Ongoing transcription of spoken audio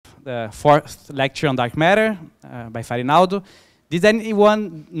the fourth lecture on dark matter by Farinaldo. Did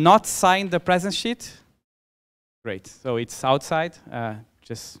anyone not sign the presence sheet? Great, so it's outside,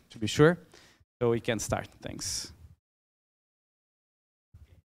 just to be sure. So we can start, thanks.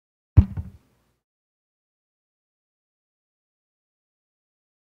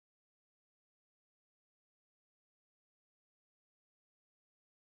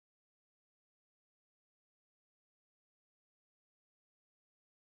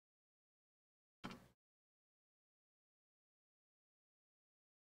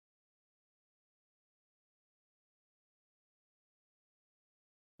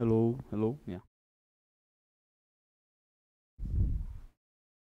 Hello, hello, yeah.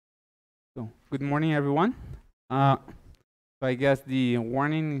 So, good morning, everyone. So I guess the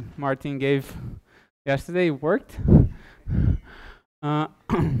warning Martin gave yesterday worked.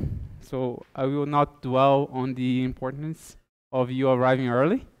 So I will not dwell on the importance of you arriving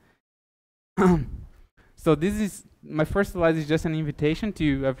early. So this is, my first slide is just an invitation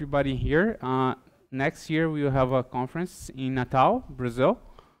to everybody here. Next year we will have a conference in Natal, Brazil.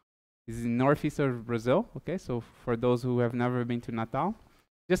 This is in northeast of Brazil, okay? So for those who have never been to Natal,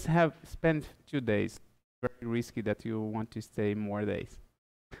 just spend 2 days. Very risky that you want to stay more days.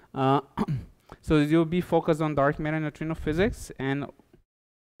 So you'll be focused on dark matter and neutrino physics, and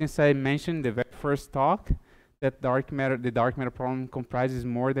since I mentioned the very first talk that the dark matter problem comprises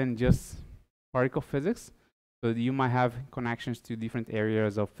more than just particle physics, so you might have connections to different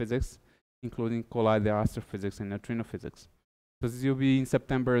areas of physics, including collider astrophysics and neutrino physics. So this will be in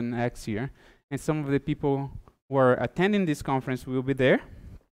September next year, and some of the people who are attending this conference will be there.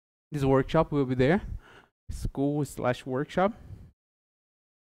 This workshop will be there, school/workshop,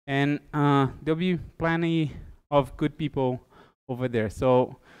 and there'll be plenty of good people over there.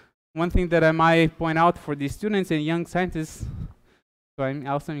 So one thing that I might point out for the students and young scientists, so I'm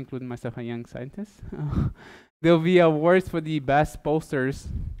also including myself a young scientist, there'll be awards for the best posters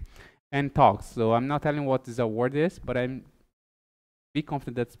and talks. So I'm not telling what this award is, but I'm be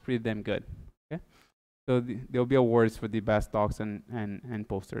confident that's pretty damn good. Okay, so there'll be awards for the best talks and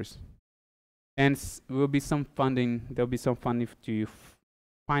posters, and will be some funding. There'll be some funding to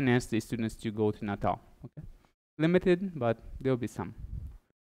finance the students to go to Natal. Okay, limited, but there'll be some.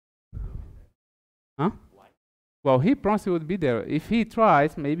 Huh? Well, he promised he would be there. If he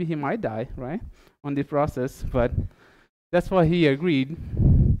tries, maybe he might die, right, on the process. But that's what he agreed.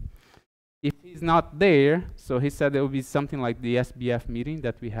 If he's not there, so he said there will be something like the SBF meeting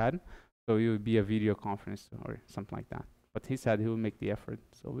that we had, so it would be a video conference or something like that. But he said he will make the effort,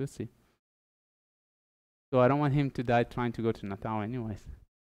 so we'll see. So I don't want him to die trying to go to Natal anyways.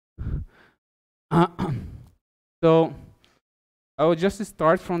 So I will just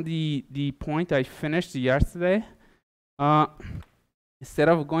start from the point I finished yesterday. Instead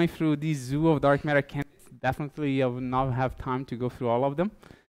of going through this zoo of dark matter candidates, definitely I will not have time to go through all of them.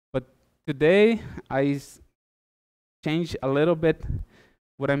 Today, I changed a little bit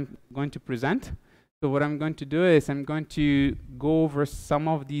what I'm going to present. So what I'm going to do is I'm going to go over some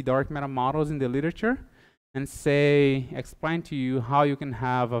of the dark matter models in the literature and explain to you how you can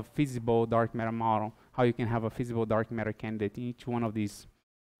have a feasible dark matter model, how you can have a feasible dark matter candidate in each one of these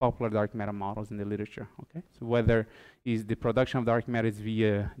popular dark matter models in the literature. Okay, so whether is the production of dark matter is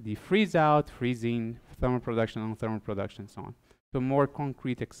via the freeze out, freezing, thermal production, non-thermal production, and so on. So more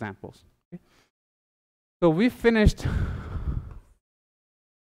concrete examples. Okay. So we finished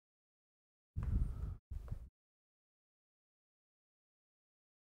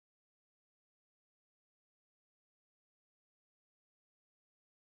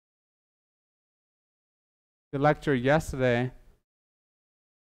the lecture yesterday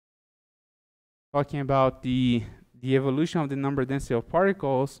talking about the evolution of the number density of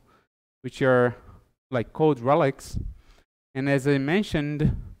particles, which are like cold relics. And as I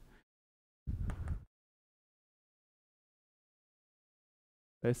mentioned,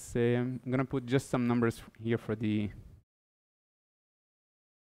 let's say I'm going to put just some numbers here for the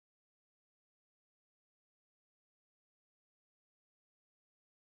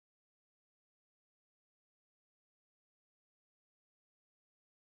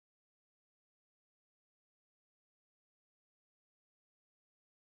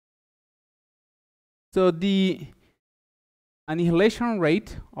annihilation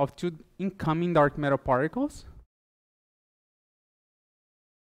rate of 2 incoming dark matter particles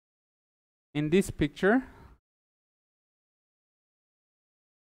in this picture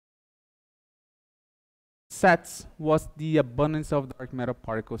sets what's the abundance of dark matter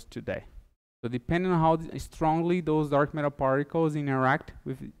particles today. So depending on how strongly those dark matter particles interact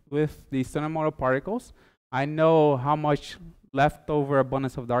with the standard model particles, I know how much leftover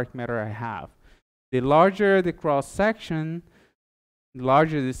abundance of dark matter I have. The larger the cross section, the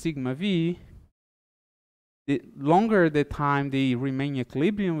larger the sigma v, the longer the time they remain in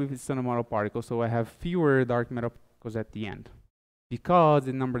equilibrium with the standard model particle, so I have fewer dark matter particles at the end, because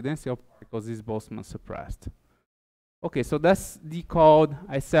the number density of particles is Boltzmann suppressed. Okay, so that's the called,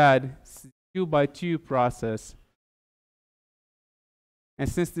 I said, 2x2 process. And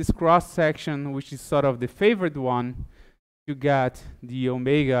since this cross section, which is sort of the favored one, you get the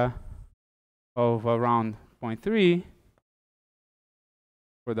omega of around 0.3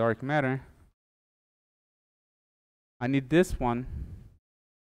 for dark matter. I need this one,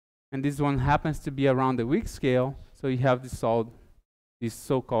 and this one happens to be around the weak scale, so you have this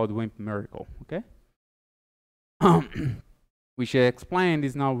so-called WIMP miracle, okay? Which I explained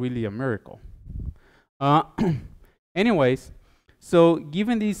is not really a miracle. Anyways, so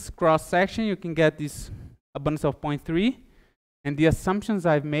given this cross section, you can get this abundance of 0.3, and the assumptions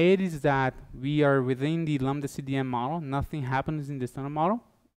I've made is that we are within the lambda CDM model. Nothing happens in the standard model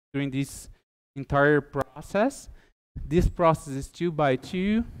during this entire process. This process is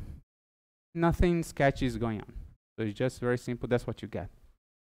 2x2. Nothing sketchy is going on. So it's just very simple. That's what you get.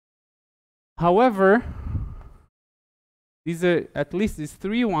 However, these are at least these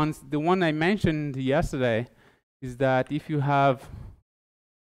three ones. The one I mentioned yesterday is that if you have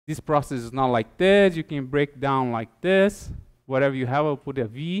this process is not like this, you can break down like this. Whatever you have, I'll put a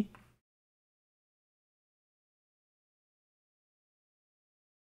V.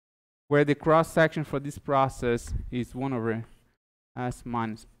 Where the cross section for this process is 1 over S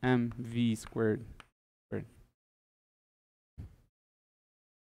minus mv squared.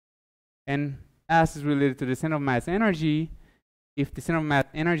 And S is related to the center of mass energy. If the center of mass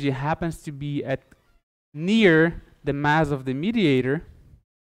energy happens to be at near the mass of the mediator,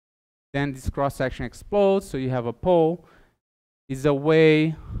 then this cross section explodes, so you have a pole. Is a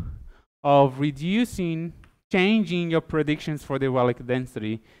way of reducing, changing your predictions for the relic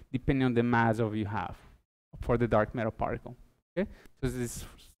density depending on the mass of you have for the dark matter particle. Okay, so this is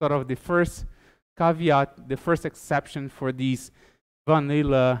sort of the first caveat, the first exception for these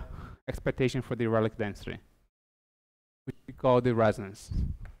vanilla expectation for the relic density, which we call the resonance.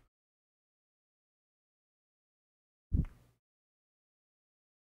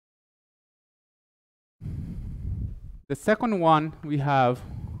 The second one, we have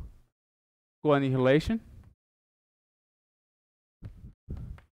co-annihilation.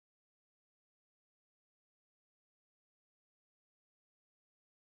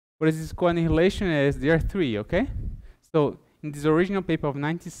 What is this co-annihilation is, there are three, okay? So in this original paper of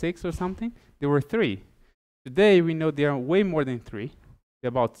 96 or something, there were three. Today, we know there are way more than three. There are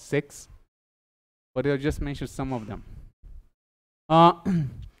about 6, but I'll just mention some of them.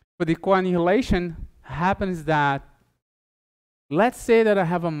 For the co-annihilation, happens that, let's say that I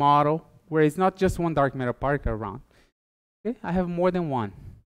have a model where it's not just one dark matter particle around. Okay? I have more than one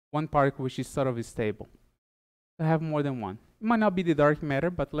particle which is sort of stable. I have more than one. It might not be the dark matter,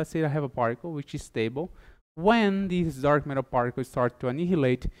 but let's say I have a particle which is stable. When these dark matter particles start to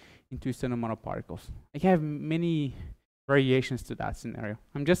annihilate into standard model particles, I can have many variations to that scenario.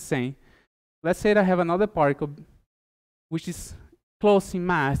 I'm just saying, let's say that I have another particle which is close in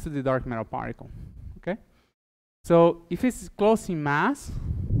mass to the dark matter particle. Okay? So if it's close in mass,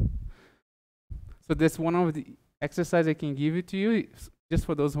 so that's one of the exercises I can give it to you, just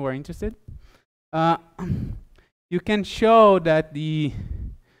for those who are interested. You can show that the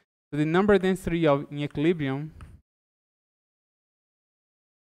number density of in equilibrium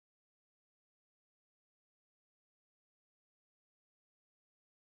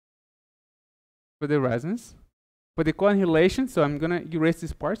for the resonance, for the co-annihilation. So I'm gonna erase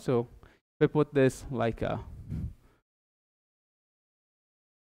this part. So if I put this like a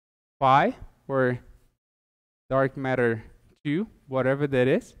phi or dark matter 2, whatever that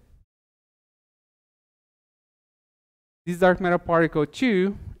is. This dark matter particle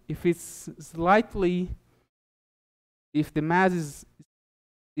 2, if it's slightly, if the mass is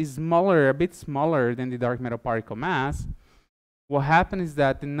smaller, a bit smaller than the dark matter particle mass, what happens is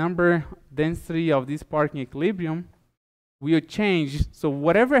that the number density of this particle in equilibrium will change. So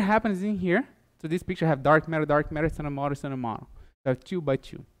whatever happens in here, so this picture I have dark matter, standard model. I have 2 by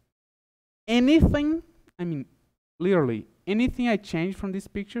 2. Anything, I mean, literally, anything I change from this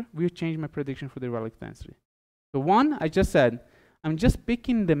picture will change my prediction for the relic density. So one, I just said, I'm just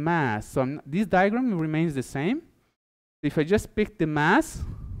picking the mass. So this diagram remains the same. If I just pick the mass,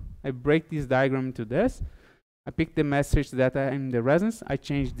 I break this diagram into this. I pick the mass such that I'm in the resonance, I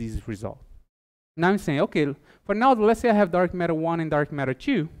change this result. Now I'm saying, okay, for now, let's say I have dark matter 1 and dark matter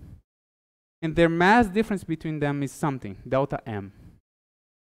 2. And their mass difference between them is something, delta M.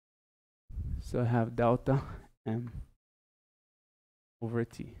 So I have delta M over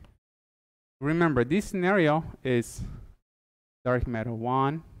T. Remember, this scenario is dark matter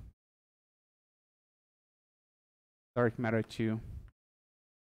 1, dark matter 2.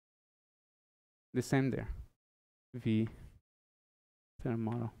 The same there. V, standard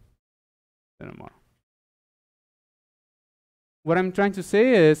model, standard model. What I'm trying to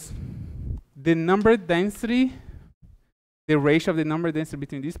say is the number density, the ratio of the number density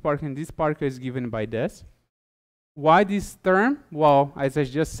between this particle and this particle is given by this. Why this term? Well, as I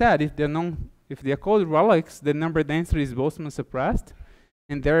just said, if they're called relics, the number density is Boltzmann suppressed,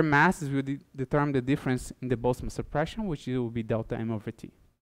 and their masses will determine the difference in the Boltzmann suppression, which will be delta M over T.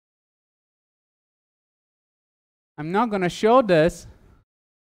 I'm not going to show this,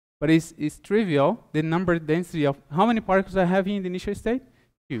 but it's trivial. The number density of how many particles I have here in the initial state?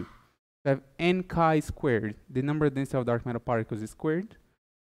 2. I have n chi squared. The number density of dark matter particles is squared.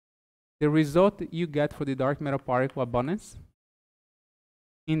 The result that you get for the dark matter particle abundance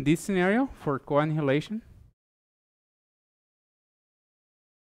in this scenario for co-annihilation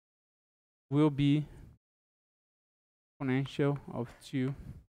will be exponential of 2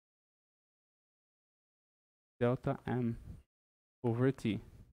 delta M over T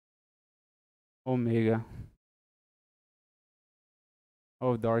omega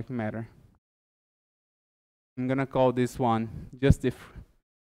of dark matter. I'm gonna call this one just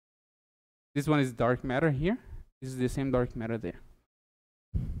this one is dark matter here. This is the same dark matter there.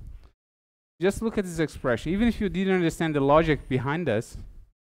 Just look at this expression. Even if you didn't understand the logic behind this,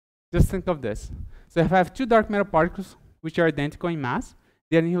 just think of this. So if I have 2 dark matter particles which are identical in mass,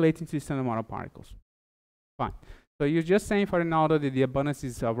 they annihilate into standard model particles. Fine. So you're just saying, Farinaldo, that the abundance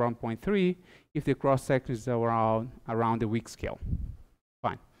is around 0.3 if the cross section is around the weak scale.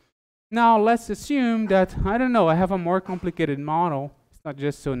 Fine. Now let's assume that, I don't know, I have a more complicated model. It's not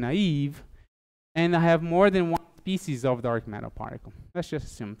just so naive. And I have more than one species of dark matter particle. Let's just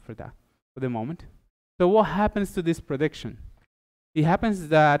assume for that for the moment. So what happens to this prediction? It happens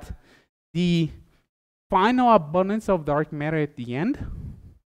that the final abundance of dark matter at the end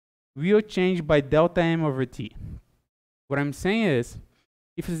will change by delta M over T. What I'm saying is,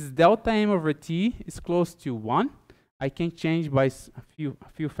 if this delta M over T is close to 1, I can change by a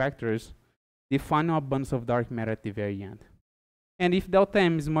few factors the final abundance of dark matter at the very end. And if delta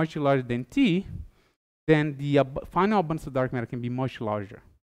M is much larger than T, then the final abundance of dark matter can be much larger.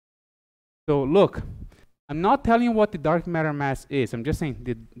 So look, I'm not telling you what the dark matter mass is. I'm just saying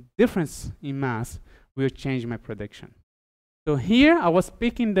the difference in mass will change my prediction. So here I was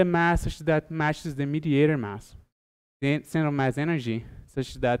picking the mass such that matches the mediator mass, the central mass energy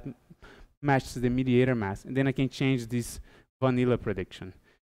such that matches the mediator mass, and then I can change this vanilla prediction.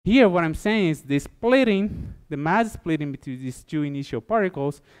 Here what I'm saying is the splitting, the mass splitting between these 2 initial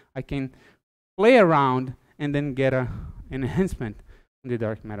particles, I can play around and then get an enhancement on the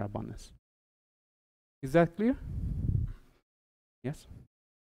dark matter abundance. Is that clear? Yes?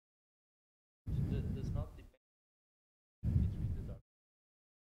 Does not depend between the dark.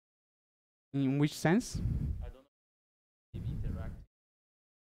 In which sense? I don't know. Maybe interact.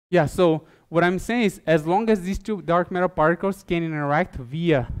 Yeah, so what I'm saying is as long as these 2 dark matter particles can interact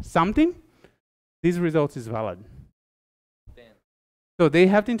via something, this result is valid. So they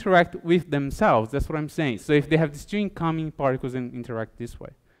have to interact with themselves. That's what I'm saying. So if they have these 2 incoming particles and interact this way.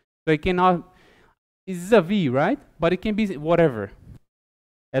 So it cannot, it's a V, right? But it can be whatever.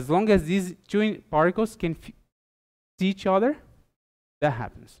 As long as these 2 particles can see each other, that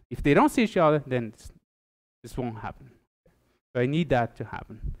happens. If they don't see each other, then this won't happen. So I need that to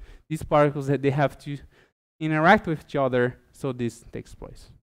happen. These particles, that they have to interact with each other, so this takes place.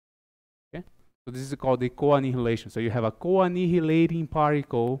 Okay? So this is called the co-annihilation. So you have a co-annihilating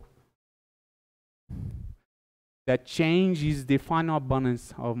particle that changes the final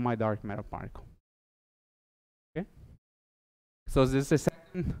abundance of my dark matter particle. Okay? So this is a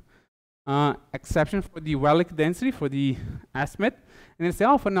second exception for the relic density, for the estimate. And then say,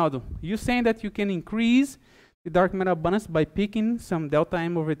 oh, Farinaldo, you're saying that you can increase the dark matter abundance by picking some delta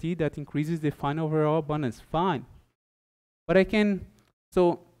M over T that increases the final overall abundance. Fine. But I can,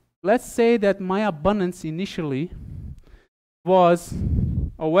 so let's say that my abundance initially was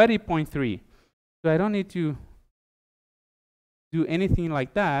already 0.3. So I don't need to do anything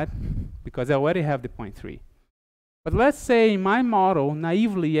like that because I already have the 0.3. But let's say in my model,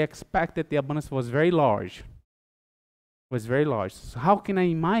 naively expect that the abundance was very large. So how can I,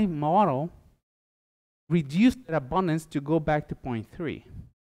 in my model, reduce that abundance to go back to 0.3?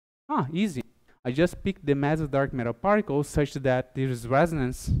 Easy. I just pick the mass of dark matter particles such that there is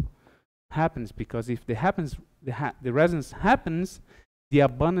resonance happens, because if the resonance happens, the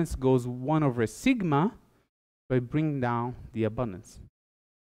abundance goes 1 over sigma, so I bring down the abundance.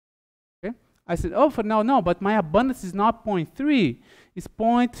 Okay? I said, oh, for no, but my abundance is not 0.3, it's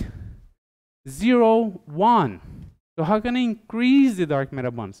 0.01. So how can I increase the dark matter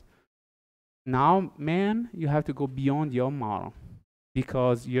abundance? Now, man, you have to go beyond your model,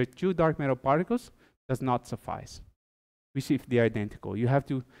 because your 2 dark matter particles does not suffice, which if they're identical. You have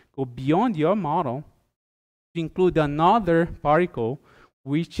to go beyond your model to include another particle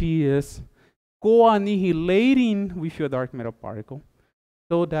which is co-annihilating with your dark matter particle,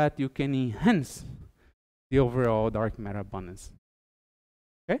 so that you can enhance the overall dark matter abundance.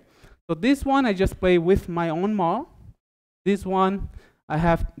 Okay? So this one I just play with my own model. This one I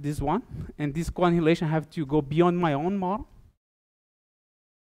have this one, and this co-annihilation I have to go beyond my own model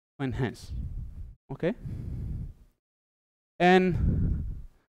to enhance. Okay? And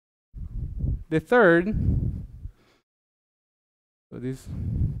the third, so this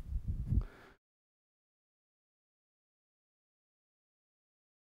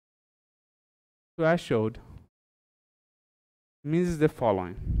threshold means the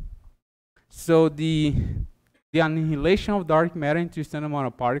following. So the annihilation of dark matter into standard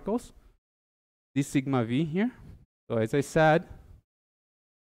model particles, this sigma v here. So as I said,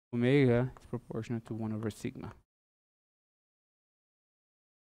 omega is proportional to 1 over sigma.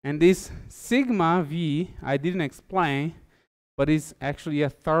 And this sigma v, I didn't explain, but it's actually a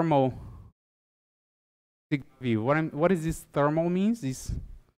thermal sigma v. What is this thermal means, these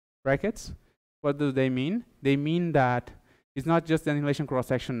brackets? What do they mean? They mean that it's not just the annihilation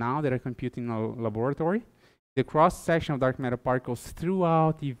cross-section now that I compute in a laboratory. The cross-section of dark matter particles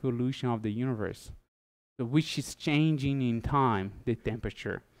throughout the evolution of the universe, so which is changing in time, the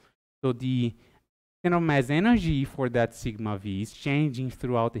temperature. So the center of mass energy for that sigma v is changing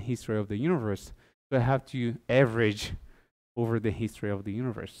throughout the history of the universe. So I have to average over the history of the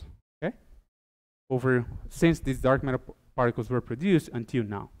universe, okay? Since these dark matter particles were produced until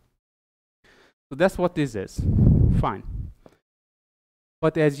now. So that's what this is. Fine.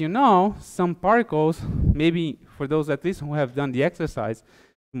 But as you know, some particles, maybe for those at least who have done the exercise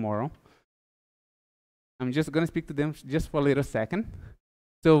tomorrow, I'm just going to speak to them just for a little second.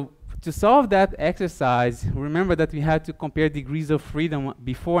 So to solve that exercise, remember that we had to compare degrees of freedom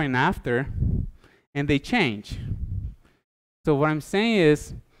before and after, and they change. So what I'm saying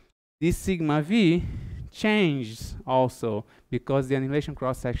is this sigma v changes also, because the annihilation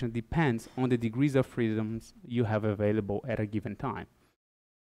cross-section depends on the degrees of freedoms you have available at a given time.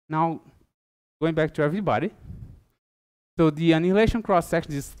 Now, going back to everybody, so the annihilation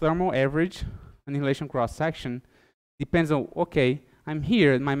cross-section, this thermal average annihilation cross-section, depends on, okay, I'm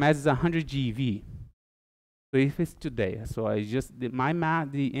here, my mass is 100 GeV. So if it's today, so I just, the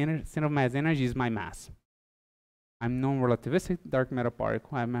center of mass energy is my mass. I'm non-relativistic dark matter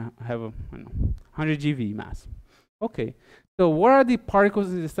particle, I have a 100 GeV mass. Okay, so what are the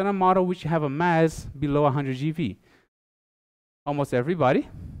particles in the standard model which have a mass below 100 GeV? Almost everybody,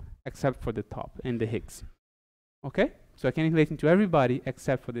 except for the top and the Higgs. Okay, so I can annihilate into everybody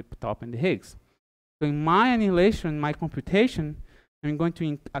except for the top and the Higgs. So in my annihilation, my computation, I'm going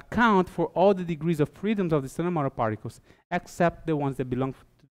to account for all the degrees of freedoms of the standard model particles, except the ones that belong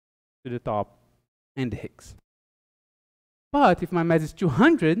to the top and the Higgs. But if my mass is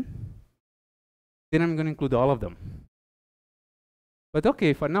 200, then I'm going to include all of them. But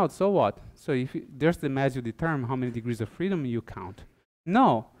okay, for now, so what? So if there's the mass, you determine how many degrees of freedom you count.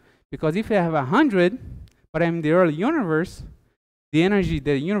 No, because if I have 100, but I'm in the early universe, the energy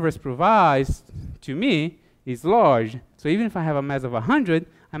that the universe provides to me is large. So even if I have a mass of 100,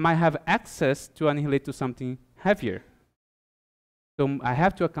 I might have access to annihilate to something heavier. So I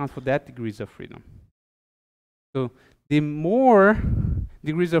have to account for that degrees of freedom. So the more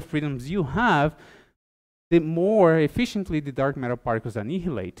degrees of freedoms you have, the more efficiently the dark matter particles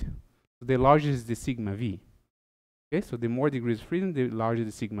annihilate. So the larger is the sigma v. Okay, so the more degrees of freedom, the larger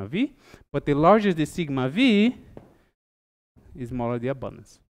the sigma v. But the larger the sigma v, is smaller the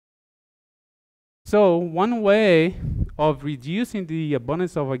abundance. So one way of reducing the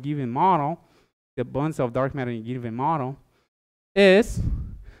abundance of a given model, the abundance of dark matter in a given model, is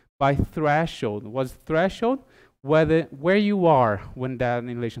by threshold. What's threshold? Where you are when that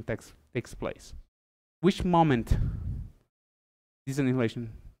annihilation takes place. Which moment this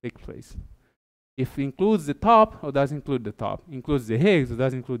annihilation takes place? If it includes the top or doesn't include the top, includes the Higgs or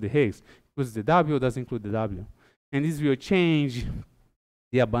doesn't include the Higgs, includes the W or doesn't include the W. And this will change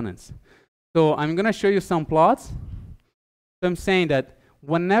the abundance. So I'm going to show you some plots. So I'm saying that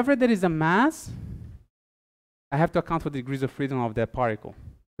whenever there is a mass, I have to account for the degrees of freedom of that particle.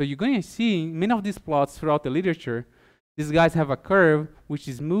 So you're going to see in many of these plots throughout the literature, these guys have a curve which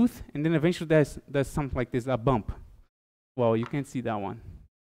is smooth, and then eventually there's something like this, a bump. Well, you can't see that one.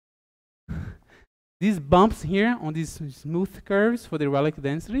 These bumps here on these smooth curves for the relative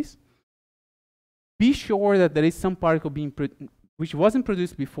densities, be sure that there is some particle being which wasn't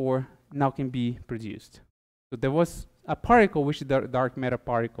produced before, now can be produced. So there was a particle, which is the dark matter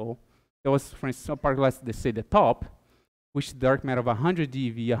particle. There was, for instance, a particle, let's say the top, which dark matter of 100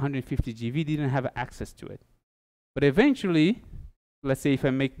 GeV, 150 GeV didn't have access to it. But eventually, let's say if I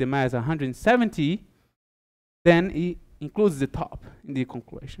make the mass 170, then it includes the top in the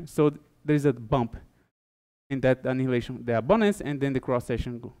calculation. So there's a bump in that annihilation, the abundance, and then the cross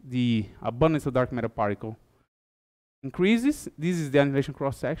section, the abundance of dark matter particle increases. This is the annihilation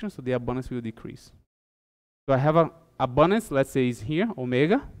cross section, so the abundance will decrease. So I have a abundance, let's say is here,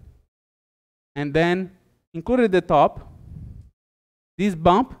 omega, and then included at the top, this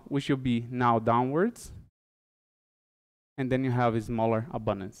bump, which will be now downwards, and then you have a smaller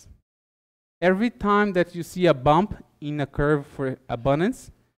abundance. Every time that you see a bump in a curve for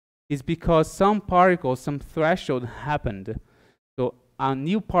abundance, is because some particle, some threshold happened. So a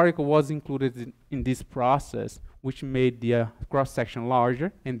new particle was included in this process, which made the cross-section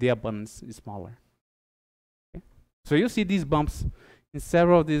larger and the abundance smaller. Okay? So you'll see these bumps in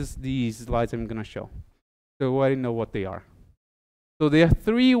several of these slides I'm going to show. So you already know what they are. So there are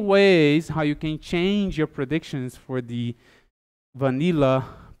 3 ways how you can change your predictions for the vanilla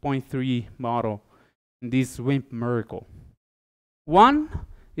 0.3 model in this WIMP miracle. One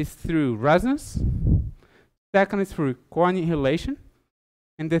is through resonance, second is through co-annihilation,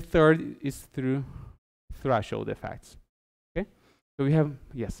 and the third is through threshold effects. Okay? So we have,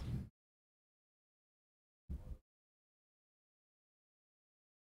 yes?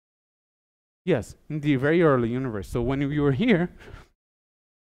 Yes, in the very early universe. So when we were here,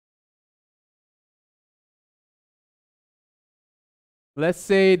 let's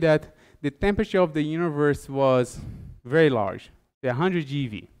say that the temperature of the universe was very large, say 100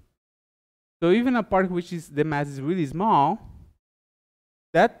 GeV. So even a particle which is the mass is really small,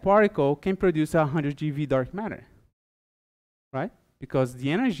 that particle can produce 100 GeV dark matter, right? Because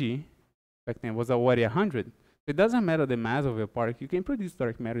the energy back then was already 100. It doesn't matter the mass of a particle, you can produce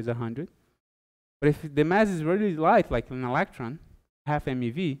dark matter is 100. But if the mass is really light, like an electron, half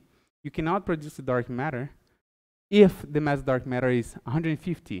MeV, you cannot produce the dark matter if the mass of dark matter is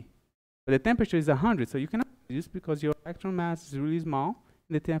 150. But the temperature is 100, so you cannot produce because your electron mass is really small,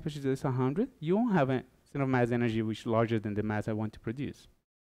 and the temperature is 100. You won't have a center of mass energy which is larger than the mass I want to produce.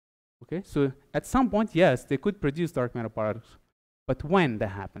 Okay, so at some point, yes, they could produce dark matter particles, but when that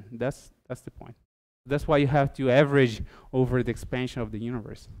happened, that's the point. That's why you have to average over the expansion of the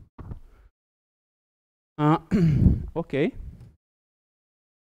universe. Okay.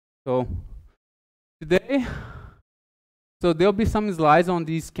 So today, so there'll be some slides on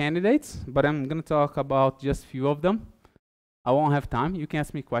these candidates, but I'm going to talk about just a few of them. I won't have time. You can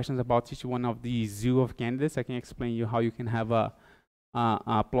ask me questions about each one of these zoo of candidates. I can explain you how you can have a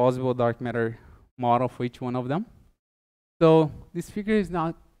plausible dark matter model for each one of them. So this figure is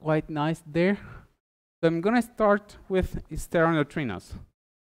not quite nice there. So I'm going to start with stellar neutrinos.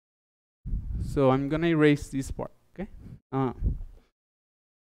 So I'm going to erase this part. Okay.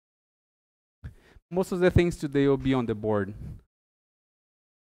 Most of the things today will be on the board.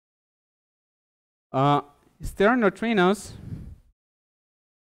 Stellar neutrinos,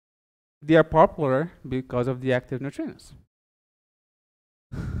 they are popular because of the active neutrinos.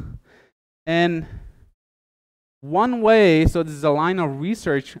 And one way, so this is a line of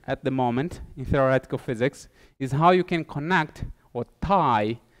research at the moment in theoretical physics, is how you can connect or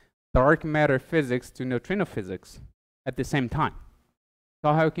tie dark matter physics to neutrino physics at the same time.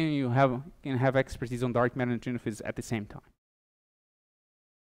 So how can you have expertise on dark matter and neutrino physics at the same time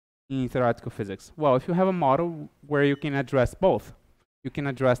in theoretical physics? Well, if you have a model where you can address both, you can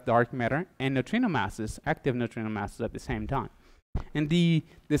address dark matter and neutrino masses, active neutrino masses at the same time. And the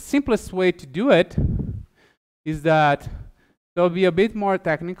simplest way to do it is that there'll be a bit more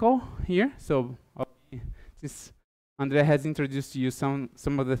technical here. So since Andrea has introduced to you some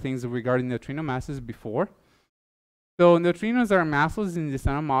of the things regarding neutrino masses before. So neutrinos are massless in the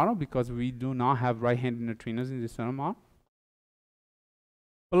standard model because we do not have right-handed neutrinos in the standard model.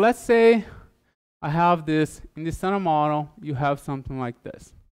 But let's say I have this, in the standard model, you have something like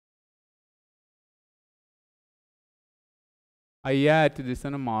this. I add to the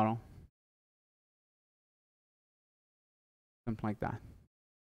standard model something like that,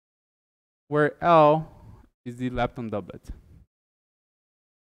 where L is the lepton doublet.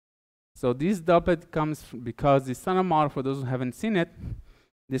 So this doublet comes because the standard model, for those who haven't seen it,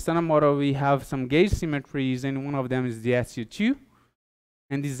 the standard model, we have some gauge symmetries, and one of them is the SU2.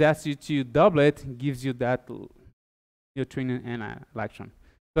 And this SU2 doublet gives you that neutrino and electron.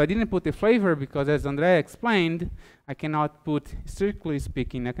 So I didn't put the flavor because, as Andrea explained, I cannot put, strictly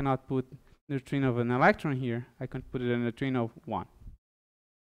speaking, I cannot put neutrino of an electron here. I can put it a neutrino of 1.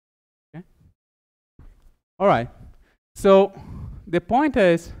 Okay? All right. So the point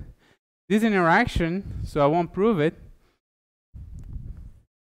is, this interaction, so I won't prove it.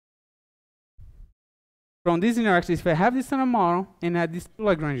 From these interactions, if I have this standard model and I have these two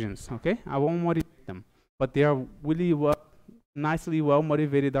Lagrangians, okay, I won't motivate them, but they are really nicely well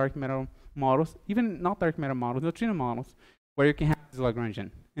motivated dark matter models, even not dark matter models, neutrino models, where you can have this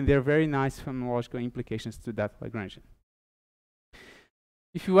Lagrangian, and there are very nice phenomenological implications to that Lagrangian.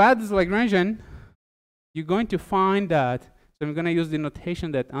 If you add this Lagrangian, you're going to find that. So I'm going to use the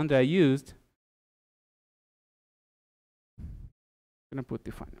notation that Andrea used. I'm going to put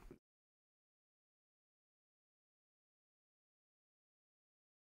the final.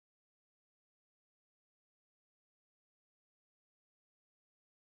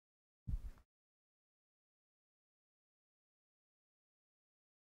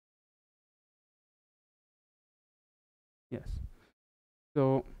 Yes.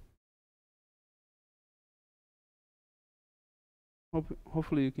 So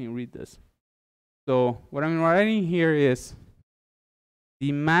hopefully you can read this. So what I'm writing here is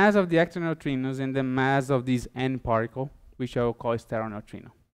the mass of the active neutrinos and the mass of this N particle, which I will call stereo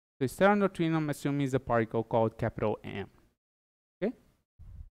neutrino. The stereo neutrino, I'm assuming, is a particle called capital M. Okay?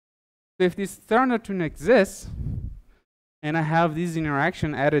 So if this stereo neutrino exists, and I have this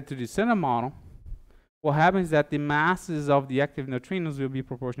interaction added to the standard model, what happens is that the masses of the active neutrinos will be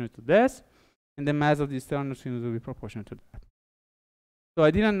proportional to this, and the mass of the stereo neutrinos will be proportional to that. So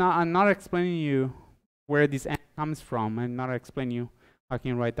I'm not explaining you where this N comes from. I'm not explaining you how I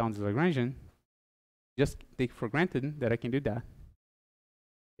can write down the Lagrangian. Just take for granted that I can do that.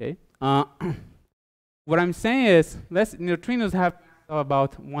 Okay. What I'm saying is, neutrinos have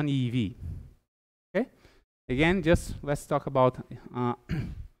about 1 eV. Okay. Again, just let's talk about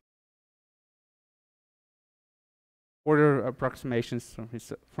order approximations.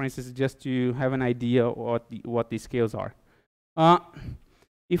 For instance, just to have an idea of what the scales are.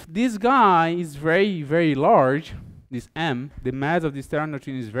 If this guy is very, very large, this M, the mass of the stereo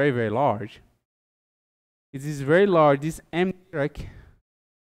neutrino is very, very large. It is very large. This M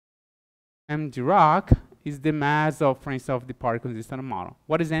Dirac is the mass of, for instance, of the particle in the standard model.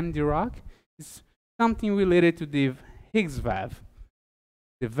 What is M Dirac? It's something related to the Higgs valve.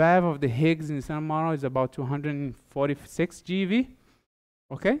 The valve of the Higgs in the standard model is about 246 GeV.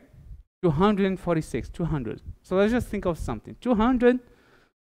 Okay? 246, 200. So let's just think of something. 200,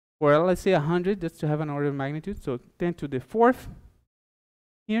 or let's say 100, just to have an order of magnitude. So 10 to the 4th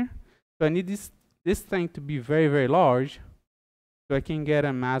here. So I need this thing to be very, very large, so I can get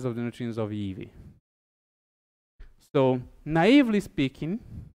a mass of the neutrinos of eV. So naively speaking,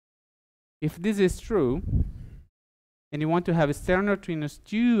 if this is true, and you want to have stereo neutrinos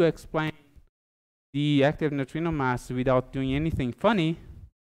to explain the active neutrino mass without doing anything funny,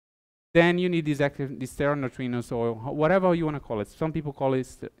 then you need these stereo neutrinos, or whatever you want to call it. Some people call it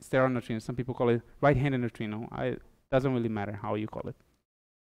stereo neutrinos, some people call it right-handed neutrino. It doesn't really matter how you call it.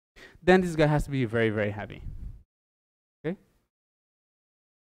 Then this guy has to be very, very heavy. Okay?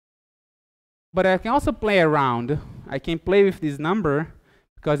 But I can also play around. I can play with this number,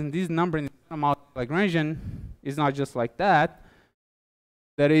 because in this number, in the Lagrangian, it's not just like that.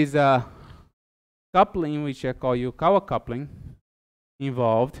 There is a coupling, which I call Yukawa coupling,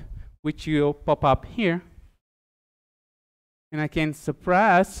 involved, which will pop up here. And I can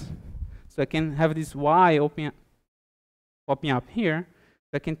suppress, so I can have this Y popping up here.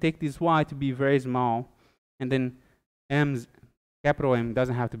 So I can take this Y to be very small, and then capital M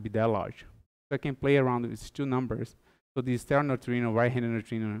doesn't have to be that large. So I can play around with these two numbers. So the stereo neutrino, right-handed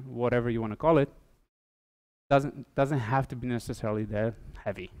neutrino, whatever you want to call it, doesn't have to be necessarily that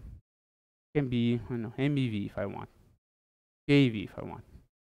heavy. It can be, I don't know, MeV if I want, KeV if I want.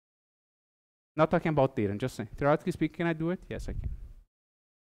 Not talking about data, I'm just saying. Theoretically speaking, can I do it? Yes, I can.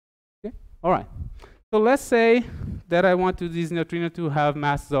 Okay, all right. So let's say that I want this neutrino to have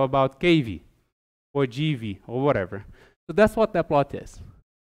masses of about KV or GV or whatever. So that's what that plot is.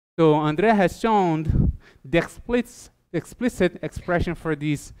 So Andrea has shown the explicit expression for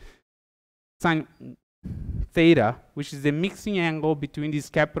this sine theta, which is the mixing angle between this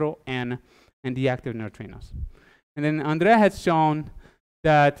capital N and the active neutrinos. And then Andrea has shown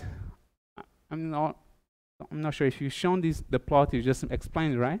that, I'm not sure if you've shown the plot you just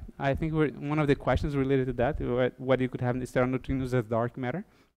explained, right? I think one of the questions related to that, whether you could have the stereo neutrinos as dark matter.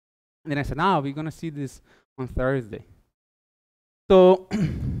 And then I said, we're going to see this on Thursday. So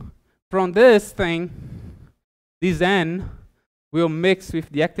from this thing, this N will mix with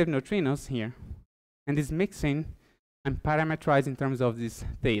the active neutrinos here. And this mixing, I'm parameterized in terms of this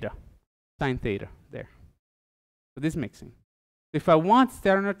theta, sine theta there. So this mixing. If I want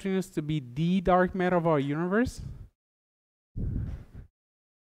stellar neutrinos to be the dark matter of our universe,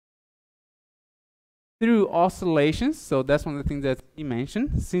 through oscillations, so that's one of the things that he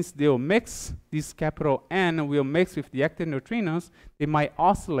mentioned, since they'll mix, this capital N will mix with the active neutrinos, they might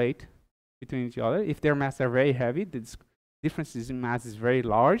oscillate between each other. If their masses are very heavy, the differences in mass is very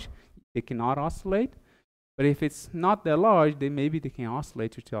large, they cannot oscillate. But if it's not that large, then maybe they can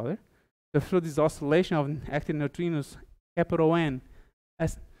oscillate to each other. So through this oscillation of active neutrinos, capital N,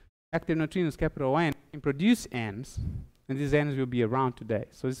 as active neutrinos, capital N, can produce N's, and these N's will be around today.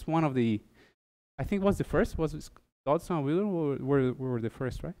 So it's one of the, I think was the first, was it Dodson and Wheeler were the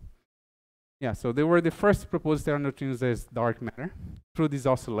first, right? Yeah, so they were the first to propose stellar neutrinos as dark matter through this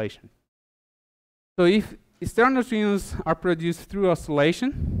oscillation. So if stellar neutrinos are produced through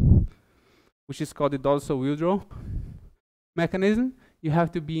oscillation, which is called the Dodson-Wheeler mechanism, you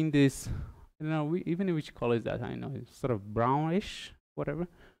have to be in this, I don't know, even which color is that? I know it's sort of brownish, whatever.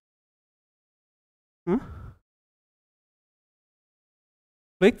 Huh?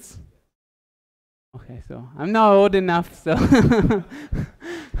 Clicks? Okay, so I'm not old enough, so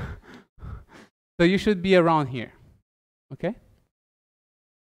so you should be around here, okay?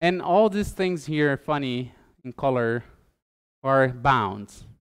 And all these things here, funny in color, are bounds.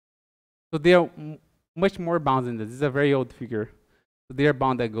 So they are much more bounds than this. This is a very old figure. So their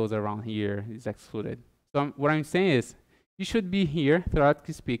bound that goes around here is excluded. So what I'm saying is, you should be here,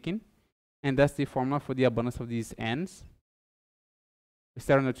 theoretically speaking, and that's the formula for the abundance of these N's.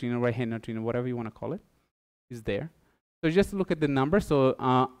 Stellar neutrino, right-hand neutrino, whatever you want to call it, is there. So just look at the number. So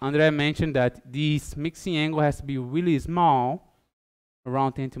Andrea mentioned that this mixing angle has to be really small,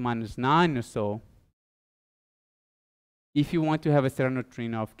 around 10 to minus 9 or so, if you want to have a stellar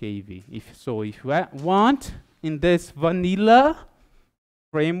neutrino of keV. If you want in this vanilla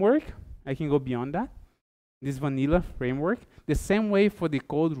framework, I can go beyond that. This vanilla framework, the same way for the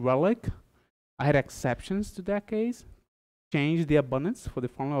cold relic, I had exceptions to that case. Change the abundance for the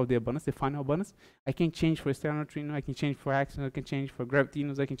formula of the abundance, the final abundance. I can change for stellar neutrino, I can change for axions, I can change for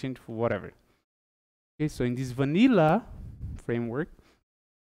gravitinos, I can change for whatever. Okay, so in this vanilla framework,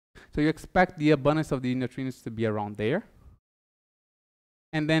 so you expect the abundance of the neutrinos to be around there.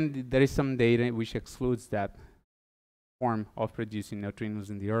 And then there is some data which excludes that form of producing neutrinos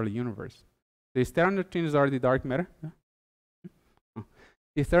in the early universe. The stellar neutrinos are the dark matter.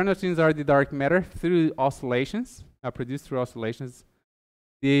 The stellar neutrinos are the dark matter through oscillations, produced through oscillations.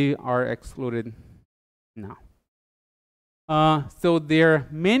 They are excluded now. So there are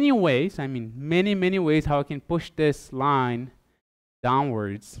many ways, I mean many ways how I can push this line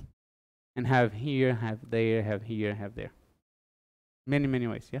downwards and have here, have there, have here, have there. Many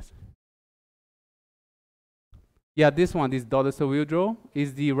ways, yes? Yeah, this one, this Dodson-Wheeler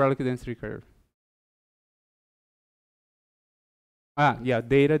is the relative density curve. Yeah,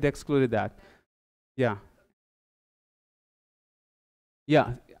 data, they excluded that. Yeah.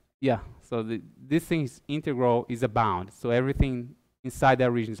 So this thing's integral is a bound. So everything inside that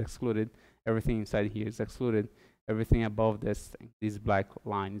region is excluded. Everything inside here is excluded. Everything above this thing, this black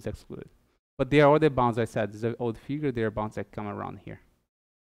line, is excluded. But there are other bounds, I said. There's an old figure. There are bounds that come around here.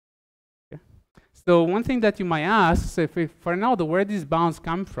 Okay. So one thing that you might ask, so if Farinaldo, where these bounds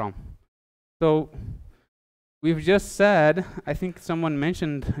come from? So we've just said, I think someone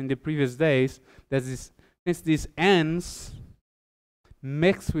mentioned in the previous days, that since these N's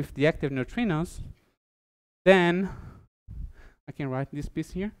mix with the active neutrinos, then I can write this piece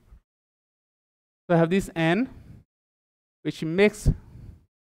here. So I have this N, which mix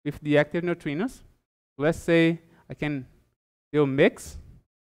with the active neutrinos. Let's say they'll mix,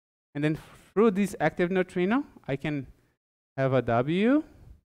 and then through this active neutrino, I can have a W,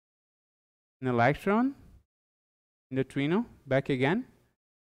 an electron, neutrino, back again,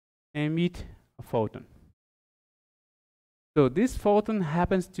 and emit a photon. So this photon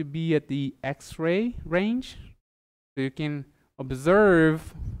happens to be at the X-ray range. So you can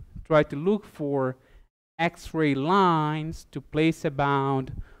observe, try to look for X-ray lines to place a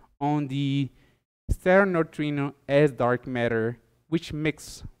bound on the stellar neutrino as dark matter, which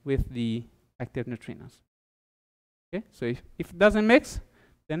mix with the active neutrinos. Okay, so if it doesn't mix,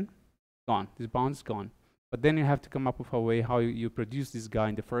 then gone. This bond's gone. But then you have to come up with a way how you produce this guy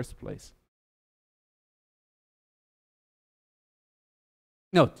in the first place.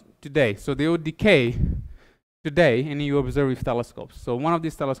 No, today. So they will decay. today, and you observe with telescopes. So one of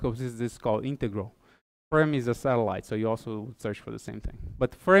these telescopes is this called Integral. Fermi is a satellite, so you also would search for the same thing.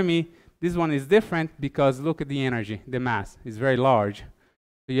 But Fermi, this one is different because look at the energy, the mass is very large.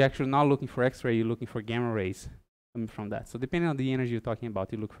 So you're actually not looking for X-ray, you're looking for gamma rays coming from that. So depending on the energy you're talking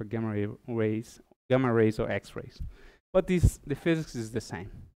about, you look for gamma rays or X-rays. But the physics is the same.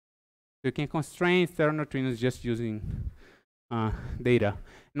 You can constrain stellar neutrinos just using data.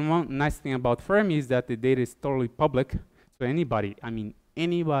 And one nice thing about Fermi is that the data is totally public. So anybody, I mean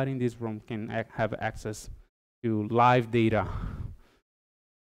anybody in this room can have access to live data.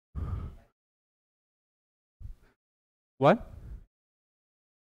 What?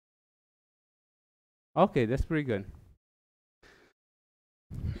 Okay, that's pretty good.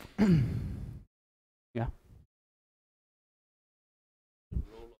 Yeah.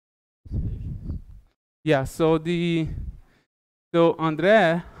 Yeah, so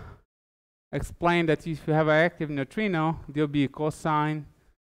André explained that if you have an active neutrino, there'll be a cosine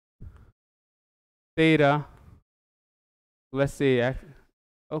theta. Let's say,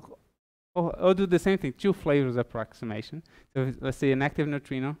 I'll do the same thing, 2 flavors approximation. So let's say an active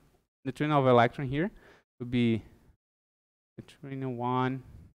neutrino of electron here would be neutrino 1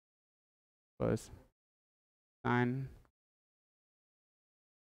 plus sine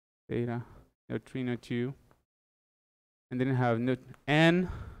theta, neutrino 2, and then you have n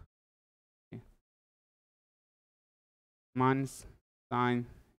minus sine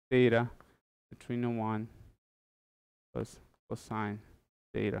theta, neutrino 1 plus cosine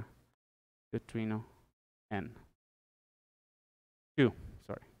theta, neutrino n 2.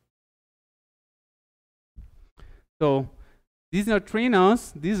 Sorry. So these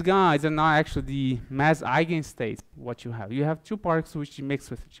neutrinos, these guys are not actually the mass eigenstates. What you have 2 particles which mix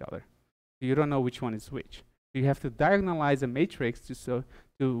with each other. You don't know which one is which. You have to diagonalize a matrix to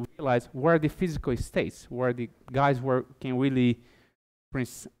realize where the physical states, where the guys can really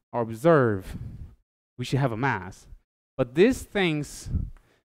observe, which have a mass. But these things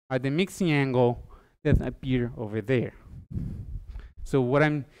are the mixing angle that appear over there. So what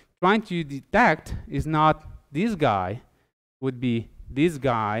I'm trying to detect is not this guy, would be this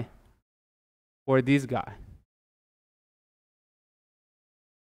guy or this guy.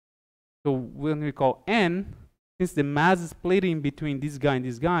 So when we call n, since the mass is split in between this guy and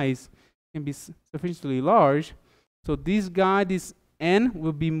these guys, can be sufficiently large. So this guy, this n,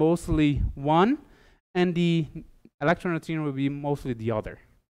 will be mostly 1, and the electron neutrino will be mostly the other.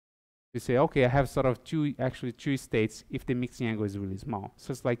 You say, okay, I have sort of two states if the mixing angle is really small.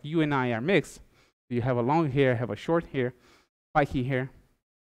 So it's like you and I are mixed. You have a long hair, have a short hair, spiky hair.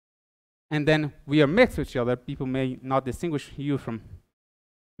 And then we are mixed with each other. People may not distinguish you from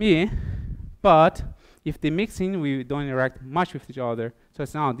me, but if the mixing, we don't interact much with each other. So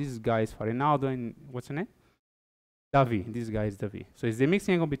it's now this guy is Farinaldo and what's her name? Davi. This guy is Davi. So if the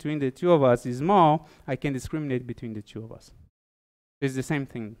mixing angle between the two of us is small, I can discriminate between the two of us. It's the same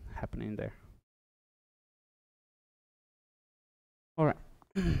thing happening there. All right.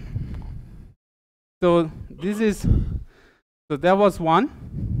 So that was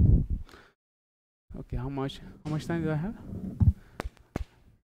one. Okay, how much time do I have?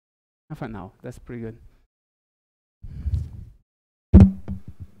 Half an hour. That's pretty good.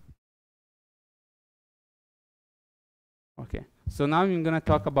 Okay. So now I'm going to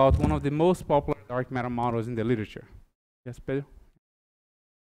talk about one of the most popular dark matter models in the literature. Yes, Pedro?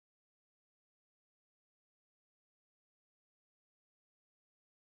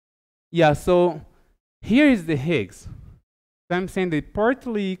 Yeah, so here is the Higgs. So I'm saying that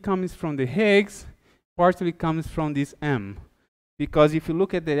partly comes from the Higgs, partly comes from this M. Because if you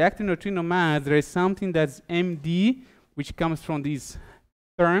look at the active neutrino mass, there is something that's MD, which comes from this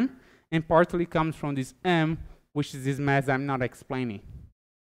term, and partly comes from this M, which is this mass I'm not explaining.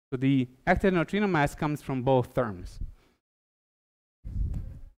 So the active neutrino mass comes from both terms.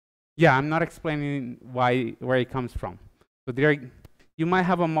 Yeah, I'm not explaining where it comes from. So there, you might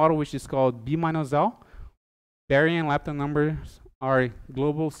have a model which is called B minus L. Baryon and lepton numbers are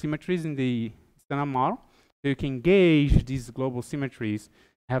global symmetries in the standard model. So you can gauge these global symmetries,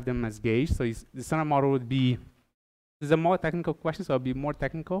 have them as gauge. So the standard model would be, this is a more technical question, so I'll be more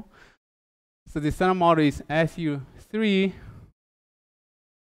technical. So the standard model is SU3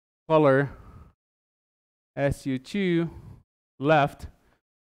 color, SU2 left,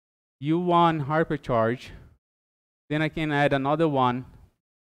 U1 hypercharge. Then I can add another one,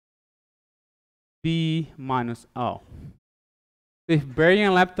 B minus O. If baryon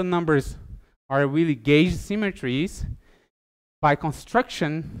and lepton numbers are really gauge symmetries, by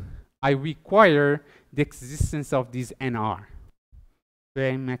construction, I require the existence of this NR. So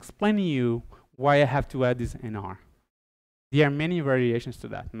I'm explaining you why I have to add this NR. There are many variations to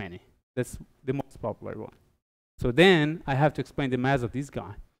that, many. That's the most popular one. So then I have to explain the mass of this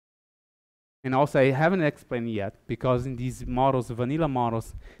guy. And also I haven't explained yet, because in these models, vanilla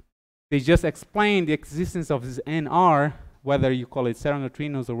models, they just explain the existence of this NR, whether you call it zero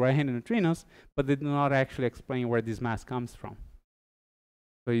neutrinos or right-handed neutrinos, but they do not actually explain where this mass comes from.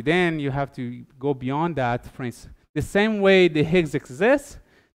 So then you have to go beyond that. For instance, the same way the Higgs exists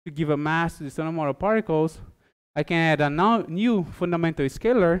to give a mass to the standard model particles, I can add a new fundamental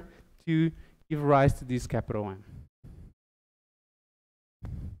scalar to give rise to this capital M.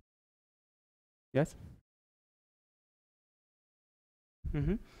 Yes?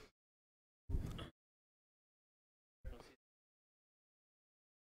 Mm-hmm.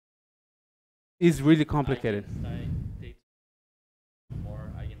 It's really complicated.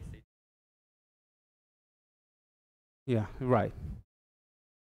 Yeah, right.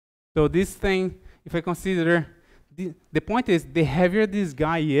 So this thing, if I consider, the point is, the heavier this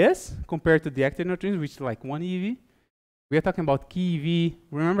guy is compared to the active neutrinos, which is like 1 eV, we are talking about keV.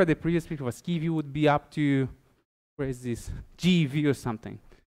 Remember the previous picture was keV would be up to, where is this? GeV or something.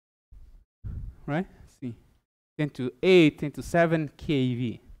 Right? See, 10 to 8, 10 to 7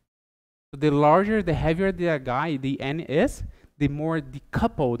 keV. So the larger, the heavier the guy, the N is, the more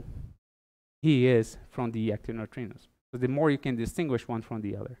decoupled he is from the active neutrinos. So the more you can distinguish one from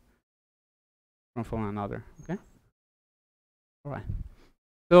the other, from another. Okay. All right.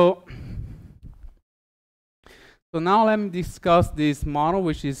 So now let me discuss this model,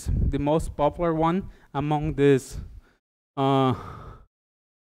 which is the most popular one among this beyond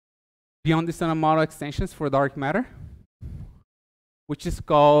the standard model extensions for dark matter, which is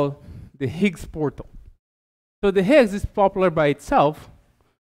called the Higgs portal. So the Higgs is popular by itself.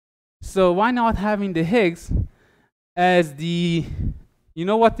 So why not having the Higgs as the, you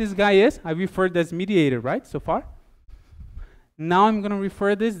know what this guy is? I referred as mediator, right, so far? Now I'm going to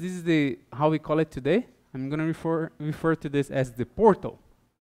refer this is the, how we call it today. I'm going to refer to this as the portal.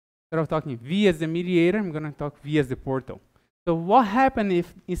 Instead of talking V as the mediator, I'm going to talk V as the portal. So what happened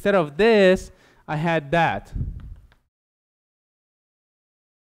if instead of this, I had that?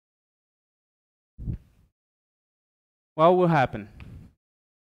 What will happen?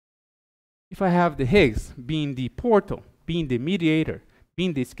 If I have the Higgs being the portal, being the mediator,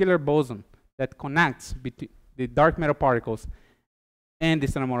 being the scalar boson that connects between the dark matter particles and the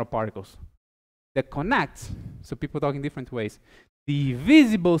standard model particles, that connects, so people talk in different ways, the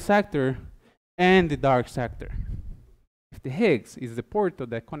visible sector and the dark sector. If the Higgs is the portal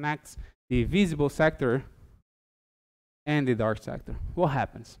that connects the visible sector and the dark sector, what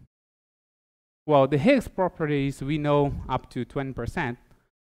happens? Well, the Higgs properties we know up to 20%,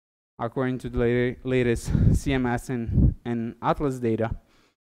 according to the latest CMS and Atlas data.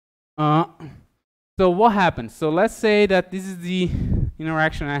 So what happens? So let's say that this is the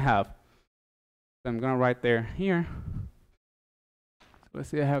interaction I have. So I'm going to write there here. So let's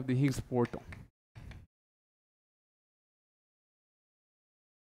say I have the Higgs portal.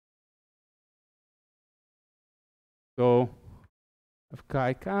 So I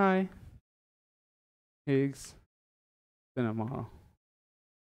have chi, Higgs, standard model.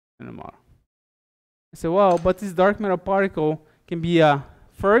 I say, well, but this dark matter particle can be a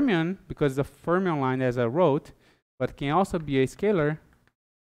fermion because the fermion line, as I wrote, but can also be a scalar.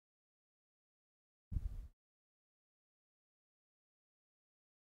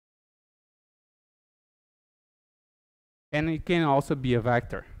 And it can also be a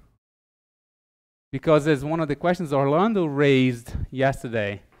vector. Because as one of the questions Orlando raised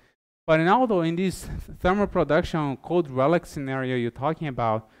yesterday, Farinaldo, in this thermal production cold relic scenario you're talking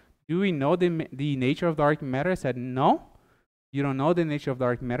about, do we know the nature of dark matter? I said, no, you don't know the nature of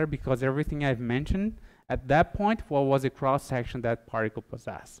dark matter because everything I've mentioned at that point, what was the cross section that particle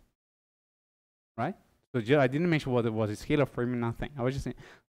possessed, right? So I didn't mention what it was, a scalar fermion, nothing. I was just saying,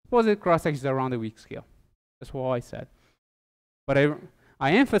 suppose the cross section is around the weak scale. That's what I said. But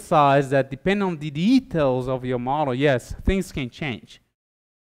I emphasize that depending on the details of your model, yes, things can change.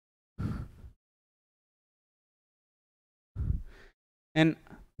 And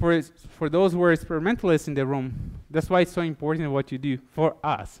for those who are experimentalists in the room, that's why it's so important what you do for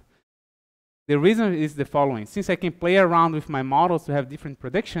us. The reason is the following. Since I can play around with my models to have different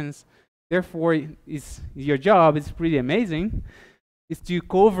predictions, therefore your job is pretty amazing, is to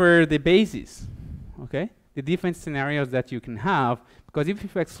cover the bases, okay? The different scenarios that you can have. Because if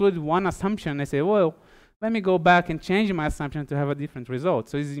you exclude one assumption, I say, well, let me go back and change my assumption to have a different result.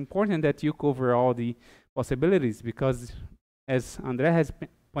 So it's important that you cover all the possibilities because, as André has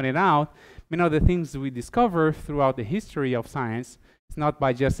pointed out, many of the things we discover throughout the history of science It's not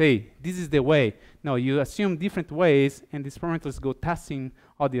by just, hey, this is the way. No, you assume different ways, and these parameters go testing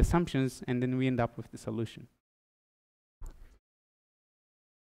all the assumptions, and then we end up with the solution.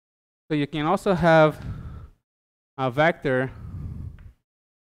 So you can also have a vector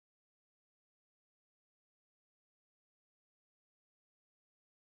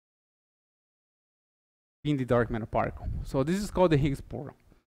in the dark matter particle. So this is called the Higgs portal,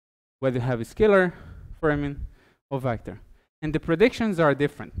 whether you have a scalar, fermion, or vector. And the predictions are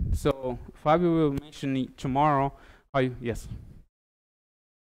different. So Fabio will mention it tomorrow. Yes?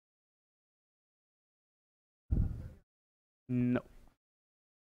 No.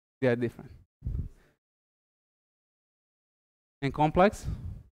 They are different. And complex,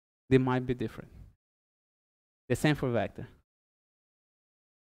 they might be different. The same for vector.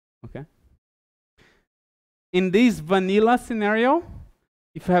 Okay? In this vanilla scenario,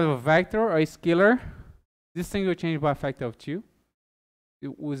 if you have a vector or a scalar, this thing will change by a factor of 2.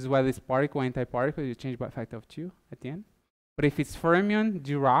 It was whether it's particle or antiparticle, you change by a factor of 2 at the end. But if it's fermion,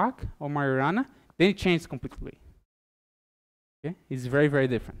 Dirac, or Majorana, then it changes completely. Okay? It's very, very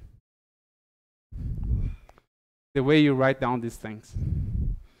different. The way you write down these things.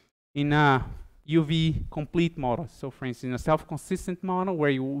 In a UV complete model, so for instance, in a self-consistent model where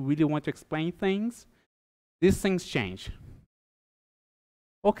you really want to explain things, these things change.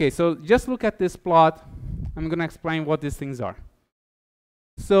 Okay, so just look at this plot. I'm going to explain what these things are.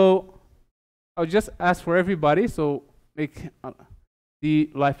 So I'll just ask for everybody, so make the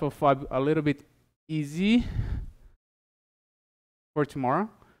life of Fab a little bit easy for tomorrow.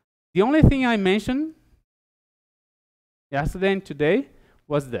 The only thing I mentioned yesterday and today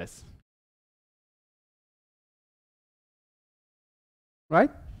was this. Right?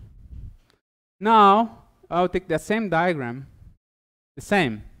 Now, I'll take that same diagram, the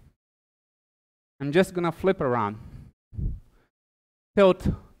same. I'm just going to flip around, tilt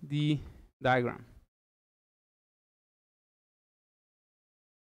the diagram.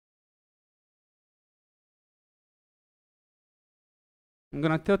 I'm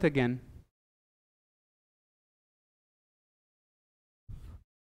going to tilt again.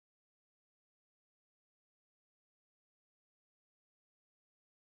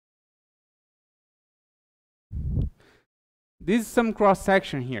 This is some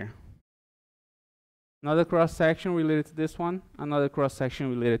cross-section here. Another cross-section related to this one, another cross-section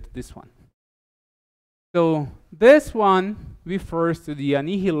related to this one. So this one refers to the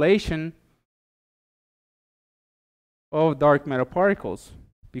annihilation of dark matter particles,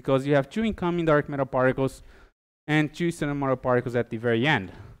 because you have 2 incoming dark matter particles and 2 external matter particles at the very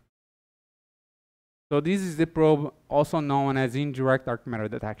end. So this is the probe also known as indirect dark matter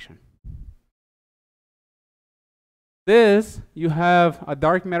detection. This, you have a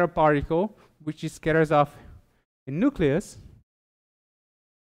dark matter particle which scatters off a nucleus,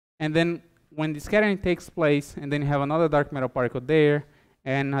 and then when the scattering takes place, and then you have another dark matter particle there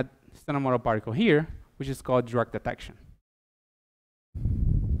and a external matter particle here, which is called direct detection.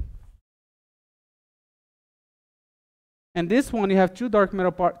 And this one, you have 2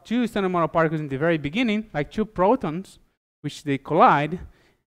 external matter particles in the very beginning, like 2 protons, which they collide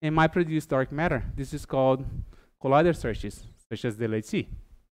and might produce dark matter. This is called collider searches, such as the LHC.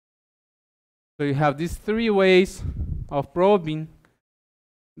 So you have these 3 ways of probing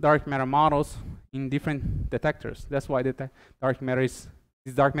dark matter models in different detectors. That's why the dark matter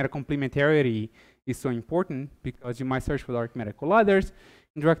complementarity is so important, because you might search for dark matter colliders,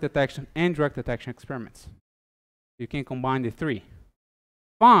 direct detection, and direct detection experiments. You can combine the 3.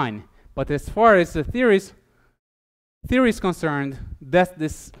 Fine, but as far as the theory is concerned, that's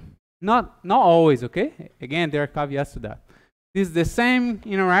this. Not always, okay? Again, there are caveats to that. This is the same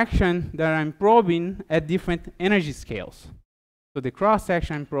interaction that I'm probing at different energy scales. So the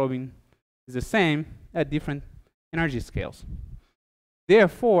cross-section I'm probing is the same at different energy scales.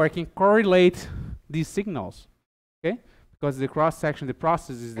 Therefore, I can correlate these signals, okay? Because the cross-section, the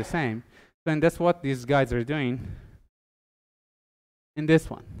process is the same. So, and that's what these guys are doing in this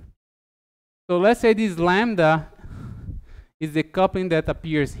one. So let's say this lambda is the coupling that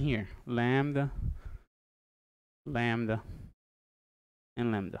appears here. Lambda, lambda,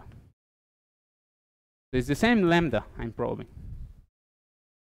 and lambda. So it's the same lambda I'm probing.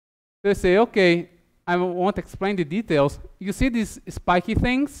 So you say, okay, I won't explain the details. You see these spiky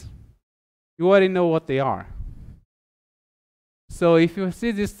things? You already know what they are. So if you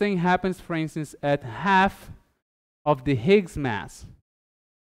see this thing happens, for instance, at half of the Higgs mass,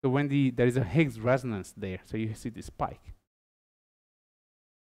 so when there is a Higgs resonance there, so you see the spike.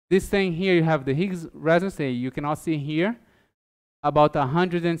 This thing here, you have the Higgs resonance, you cannot see here, about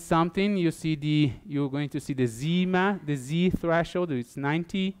 100 and something, you're going to see the Z threshold, it's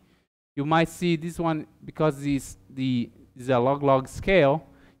 90. You might see this one, because this is a log scale,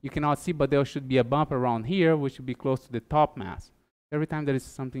 you cannot see, but there should be a bump around here, which should be close to the top mass. Every time there is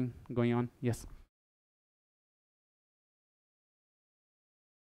something going on, yes?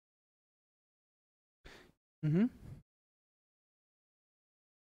 Mm-hmm.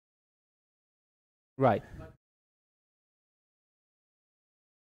 Right.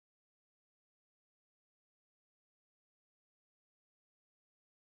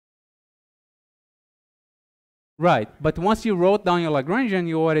 Right, but once you wrote down your Lagrangian,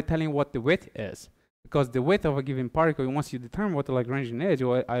 you're already telling what the width is. Because the width of a given particle, once you determine what the Lagrangian is,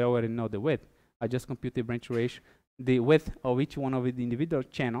 I already know the width. I just compute the branch ratio, the width of each one of the individual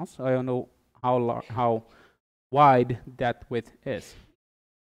channels. I don't know how wide that width is.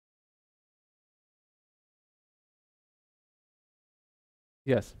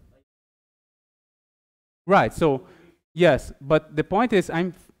 Yes. Right, so yes, but the point is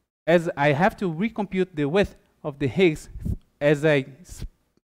as I have to recompute the width of the Higgs as I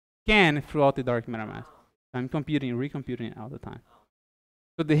scan throughout the dark matter mass. I'm recomputing all the time.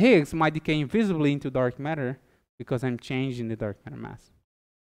 So the Higgs might decay invisibly into dark matter because I'm changing the dark matter mass.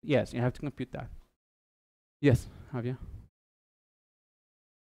 Yes, you have to compute that. Yes, Javier.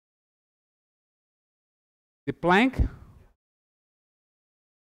 The Planck?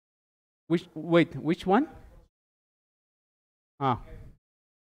 Which one? Ah.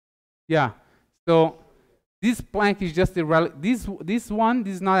 Yeah. So this Planck is just the relic. This one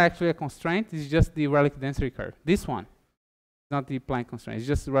is not actually a constraint. It's just the relic density curve. This one, not the Planck constraint. It's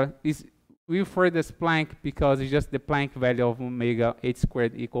just we refer to this Planck because it's just the Planck value of omega h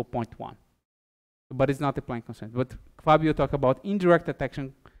squared equal 0.1. But it's not the Planck constraint. But Fabio talked about indirect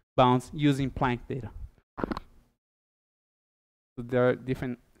detection bounds using Planck data. So there are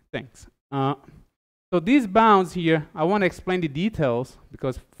different things. So these bounds here, I want to explain the details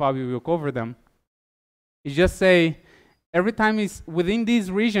because Fabio will cover them. You just say every time it's within these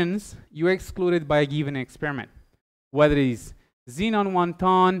regions, you're excluded by a given experiment. Whether it's xenon 1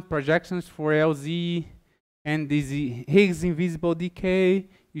 ton, projections for LZ, and this Higgs invisible decay,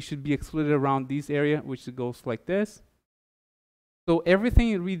 you should be excluded around this area, which goes like this. So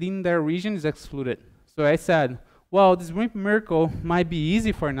everything within their region is excluded. So I said, well, this WIMP miracle might be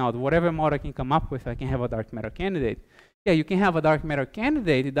easy for now. Whatever model I can come up with, I can have a dark matter candidate. Yeah, you can have a dark matter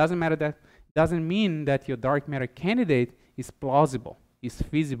candidate. It doesn't mean that your dark matter candidate is plausible, is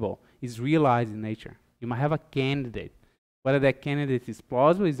feasible, is realized in nature. You might have a candidate. Whether that candidate is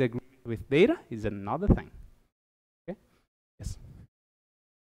plausible, is agreed with data, is another thing. Okay? Yes.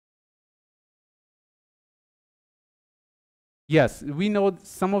 Yes, we know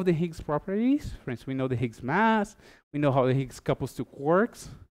some of the Higgs properties. For instance, we know the Higgs mass. We know how the Higgs couples to quarks.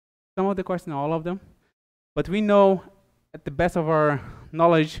 Some of the quarks, not all of them. But we know, at the best of our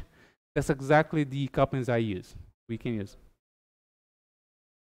knowledge, that's exactly the couplings we can use.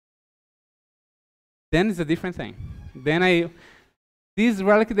 Then it's a different thing. Then these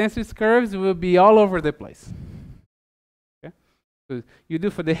relative density curves will be all over the place. So you do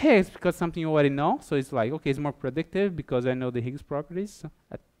for the Higgs because something you already know. So it's like, okay, it's more predictive because I know the Higgs properties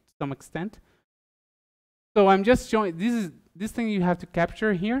at some extent. So I'm just showing, this thing you have to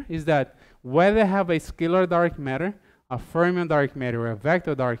capture here is that whether I have a scalar dark matter, a fermion dark matter, or a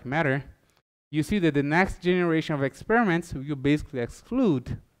vector dark matter, you see that the next generation of experiments will basically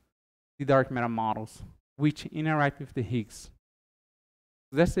exclude the dark matter models which interact with the Higgs.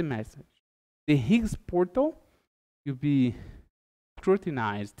 So that's the message. The Higgs portal will be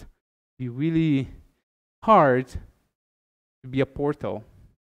scrutinized, be really hard to be a portal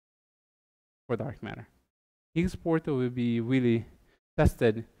for dark matter. Higgs portal will be really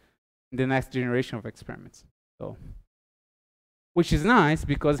tested in the next generation of experiments. So, which is nice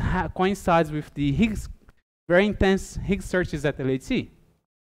because coincides with the Higgs, very intense Higgs searches at LHC.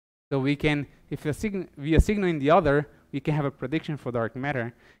 So we can, if we a signal in the other, we can have a prediction for dark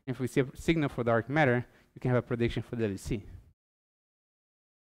matter. If we see a signal for dark matter, we can have a prediction for the LHC.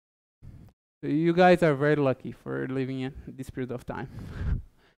 So you guys are very lucky for living in this period of time.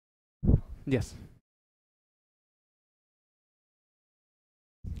 Yes.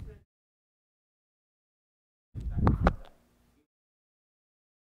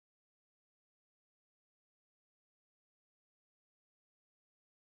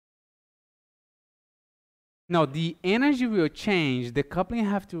 No, the energy will change. The coupling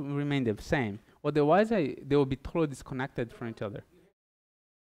have to remain the same. Otherwise, they will be totally disconnected from each other.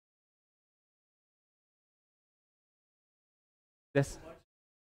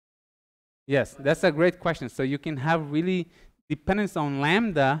 Yes, that's a great question. So you can have really dependence on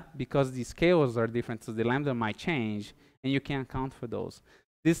lambda, because the scales are different, so the lambda might change, and you can't account for those.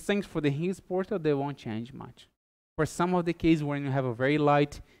 These things for the Higgs portal, they won't change much. For some of the cases when you have a very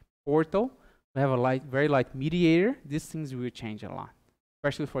light portal, we have a very light mediator, these things will change a lot,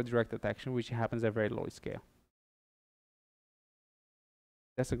 especially for direct detection, which happens at very low scale.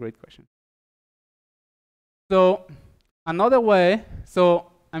 That's a great question. So another way,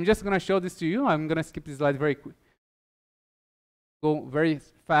 so I'm just going to show this to you. I'm going to skip this slide very quick. Go very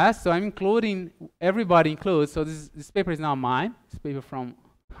fast. So I'm including, everybody includes, so this paper is not mine. It's a paper from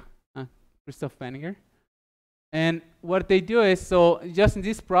Christoph Penninger. And what they do is, so just in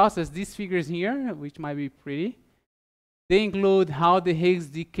this process, these figures here, which might be pretty, they include how the Higgs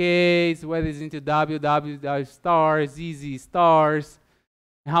decays, whether it's into WW stars, ZZ stars,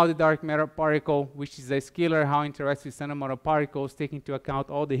 how the dark matter particle, which is a scalar, how it interacts with standard model particles, taking into account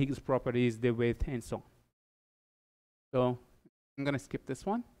all the Higgs properties, the width, and so on. So I'm going to skip this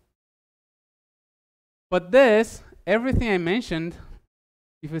one. But this, everything I mentioned,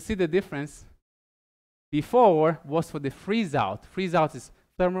 if you see the difference, before was for the freeze out. Freeze out is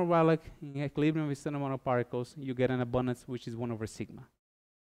thermobaric in equilibrium with standard model particles. You get an abundance which is 1 over sigma.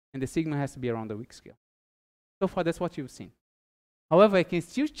 And the sigma has to be around the weak scale. So far, that's what you've seen. However, I can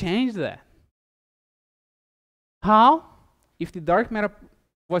still change that. How? If the dark matter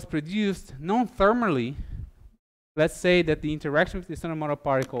was produced non-thermally, let's say that the interaction with the standard model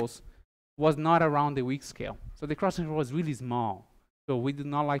particles was not around the weak scale. So the cross-section was really small. So we do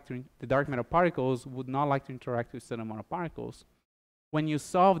not like to, the dark matter particles would not like to interact with standard model particles. When you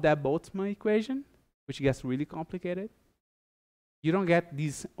solve that Boltzmann equation, which gets really complicated, you don't get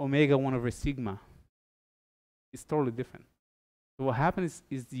this omega 1 over sigma. It's totally different. So what happens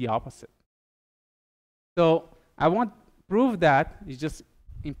is the opposite. So I won't prove that. It's just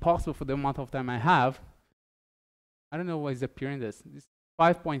impossible for the amount of time I have. I don't know what is appearing this. This is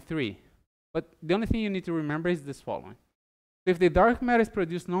 5.3. But the only thing you need to remember is this following. If the dark matter is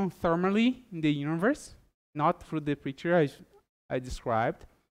produced non-thermally in the universe, not through the picture I described,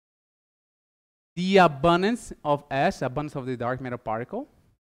 the abundance of S, abundance of the dark matter particle,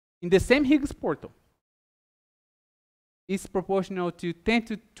 in the same Higgs portal, is proportional to 10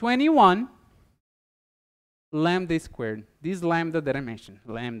 to 21 lambda squared. This lambda that I mentioned,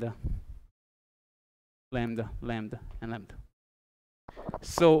 lambda, lambda, lambda, and lambda.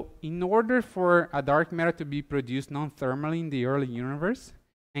 So in order for a dark matter to be produced non-thermally in the early universe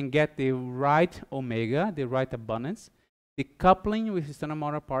and get the right omega, the right abundance, the coupling with the standard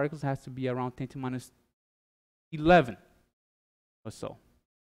model particles has to be around 10 to minus 11 or so.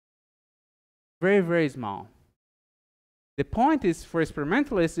 Very, very small. The point is, for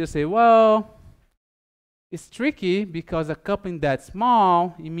experimentalists, you say, well, it's tricky because a coupling that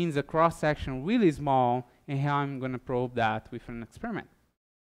small, it means a cross-section really small, and how I'm going to probe that with an experiment.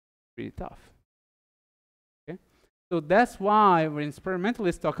 Pretty tough. Okay? So that's why when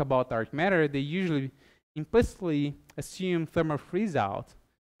experimentalists talk about dark matter, they usually implicitly assume thermal freeze-out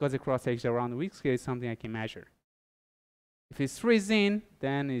because the cross-section around the weak scale is something I can measure. If it's freezing,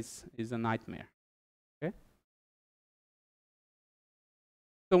 then it's a nightmare. Okay?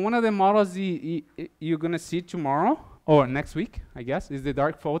 So one of the models you're going to see tomorrow, or next week, I guess, is the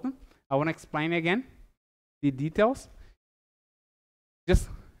dark photon. I want to explain again the details. Just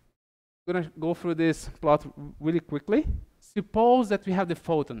going to go through this plot really quickly. Suppose that we have the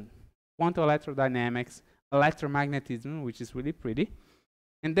photon, quantum electrodynamics, electromagnetism, which is really pretty.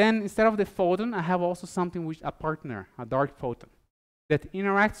 And then instead of the photon, I have also something with a partner, a dark photon, that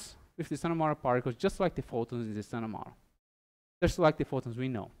interacts with the standard model particles just like the photons in the standard model. Just like the photons we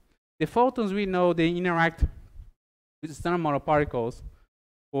know. The photons we know, they interact with the standard model particles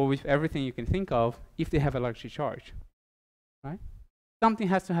or with everything you can think of if they have electric charge, right? Something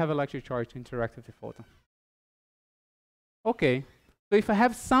has to have electric charge to interact with the photon. Okay, so if I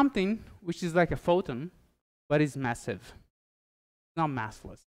have something which is like a photon, but is massive, not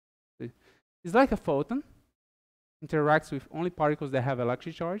massless. It's like a photon, interacts with only particles that have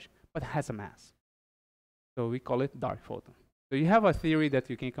electric charge, but has a mass. So we call it dark photon. So you have a theory that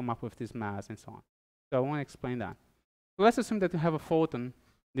you can come up with this mass and so on. So I want to explain that. So let's assume that you have a photon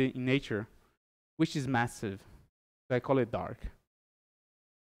in nature, which is massive. So I call it dark.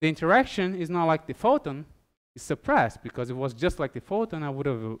 The interaction is not like the photon, it's suppressed, because if it was just like the photon, I would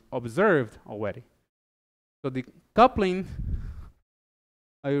have observed already. So the coupling,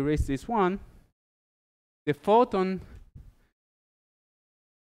 I erase this one, the photon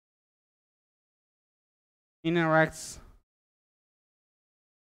interacts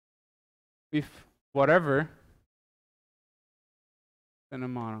with whatever in a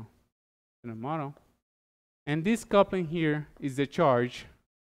model. And this coupling here is the charge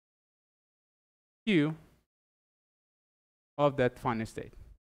Q of that final state.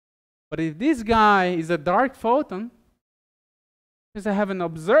 But if this guy is a dark photon, since I haven't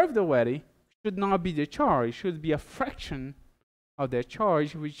observed already, should not be the charge, it should be a fraction of that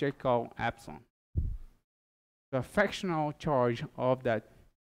charge, which I call epsilon. The fractional charge of that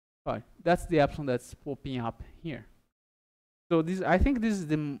charge. That's the epsilon that's popping up here. So this, I think this is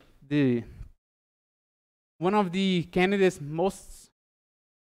the one of the candidates most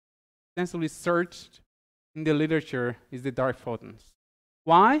extensively searched in the literature is the dark photons.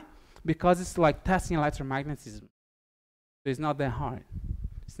 Why? Because it's like testing electromagnetism. So it's not that hard.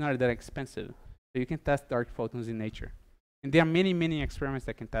 It's not that expensive. So you can test dark photons in nature. And there are many, many experiments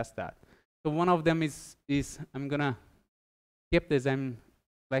that can test that. So one of them is I'm gonna skip this, I'm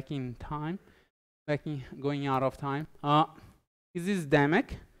lacking time, going out of time. Is this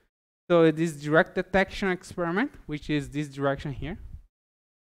DAMEC? So it is direct detection experiment, which is this direction here.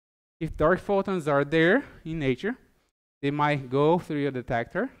 If dark photons are there in nature, they might go through your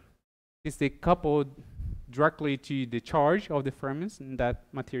detector. Since they couple directly to the charge of the fermions in that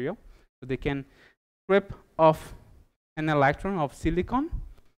material, so they can strip off an electron of silicon,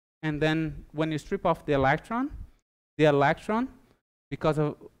 and then when you strip off the electron, because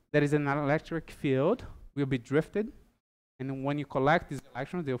of there is an electric field, will be drifted, and when you collect these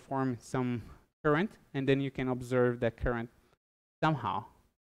electrons, they'll form some current, and then you can observe that current somehow.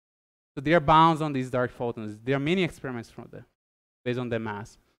 So they are bounds on these dark photons. There are many experiments from them based on the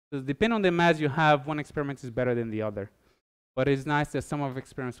mass. So depending on the mass you have, one experiment is better than the other. But it's nice that some of the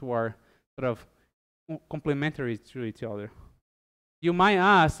experiments were sort of complementary to each other. You might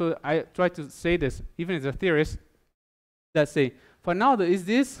ask, so I try to say this, even as a theorist, that say, Farinaldo, is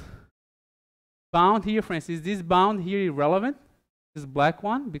this bound here, for instance, is this bound here irrelevant? This black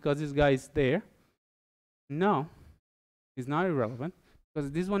one, because this guy is there? No, it's not irrelevant,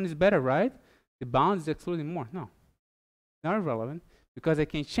 because this one is better, right? The bound is excluding more. No, not irrelevant, because I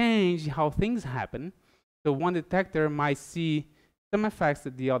can change how things happen. So one detector might see some effects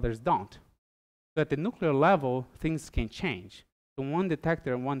that the others don't. So at the nuclear level, things can change. So one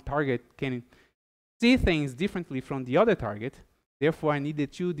detector, one target can see things differently from the other target. Therefore, I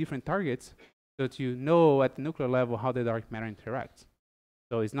needed two different targets so to know at the nuclear level how the dark matter interacts.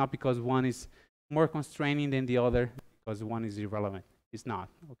 So it's not because one is more constraining than the other, because one is irrelevant. It's not,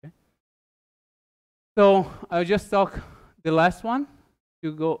 okay? So I'll just talk the last one.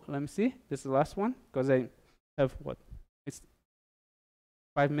 You go, let me see, this is the last one, because I have what? It's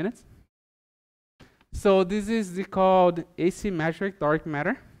 5 minutes. So this is called asymmetric dark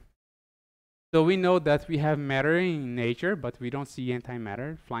matter. So we know that we have matter in nature, but we don't see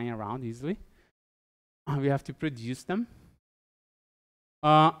antimatter flying around easily. We have to produce them.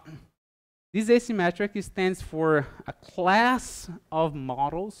 This asymmetric stands for a class of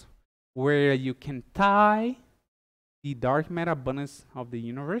models where you can tie the dark matter abundance of the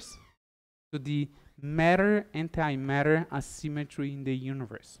universe to the matter-antimatter asymmetry in the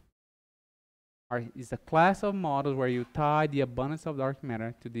universe. It's a class of models where you tie the abundance of dark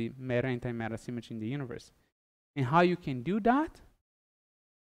matter to the matter-antimatter asymmetry in the universe. And how you can do that?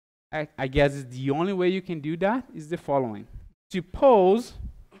 I guess the only way you can do that is the following. Suppose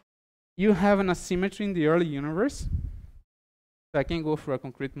you have an asymmetry in the early universe. So I can go for a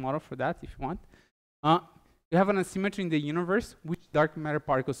concrete model for that if you want. You have an asymmetry in the universe which dark matter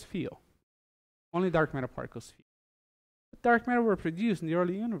particles feel. Only dark matter particles feel. But dark matter were produced in the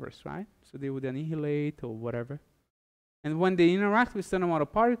early universe, right? So they would annihilate or whatever. And when they interact with certain amount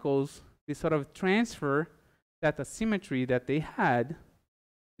of particles, they sort of transfer that asymmetry that they had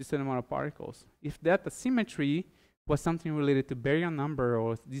to certain amount of particles. If that asymmetry was something related to baryon number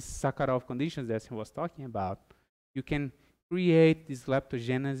or these Sakharov conditions that he was talking about, you can create this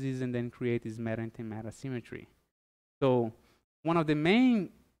leptogenesis and then create this matter-antimatter symmetry. So one of the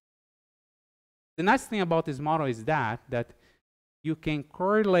nice thing about this model is that you can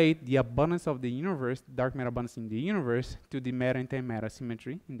correlate the abundance of the universe, dark matter abundance in the universe, to the matter-antimatter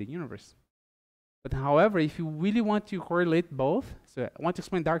symmetry in the universe. But however, if you really want to correlate both, so I want to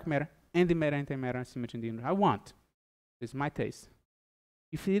explain dark matter and the matter-antimatter symmetry in the universe, I want. It's my taste.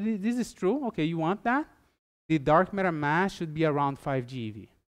 If this is true, okay, you want that, the dark matter mass should be around 5 GeV.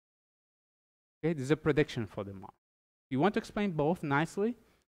 Okay, this is a prediction for the model. You want to explain both nicely,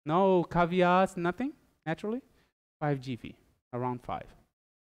 no caveats, nothing, naturally, 5 GeV, around 5.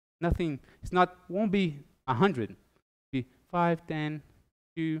 Nothing, won't be 100, be 5, 10,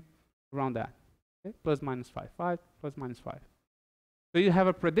 2, around that. Okay, plus minus 5, 5, plus minus 5. So you have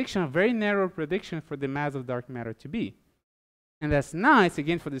a prediction, a very narrow prediction for the mass of dark matter to be. And that's nice,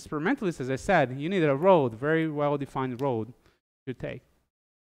 again, for the experimentalist, as I said, you need a road, very well-defined road to take.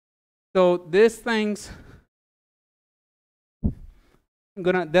 So these things,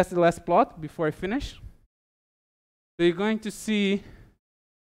 that's the last plot before I finish. So you're going to see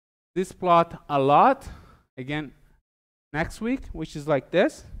this plot a lot, again, next week, which is like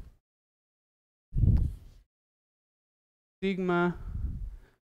this. Sigma,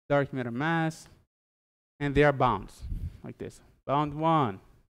 dark matter mass, and they are bounds, like this. Bound 1,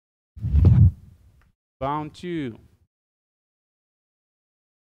 bound 2,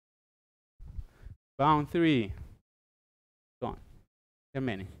 bound 3, so on. There are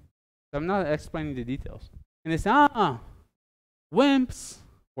many. So I'm not explaining the details. And they say, WIMPs,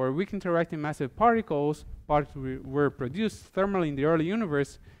 or weak interacting massive particles, were produced thermally in the early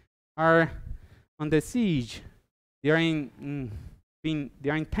universe, are on the siege. They are in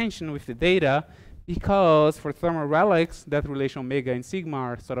tension with the data, because for thermal relics, that relation omega and sigma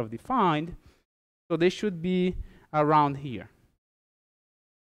are sort of defined, so they should be around here.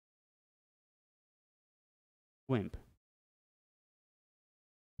 WIMP.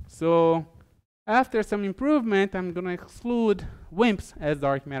 So after some improvement, I'm going to exclude WIMPs as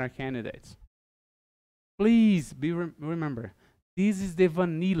dark matter candidates. Please remember, this is the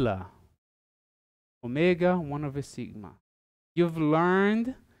vanilla. Omega 1 over sigma. You've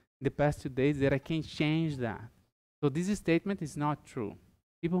learned the past 2 days that I can't change that. So this statement is not true.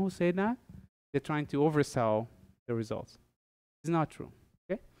 People who say that, they're trying to oversell the results. It's not true.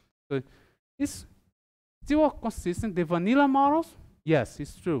 Okay? So it's still consistent. The vanilla models, yes,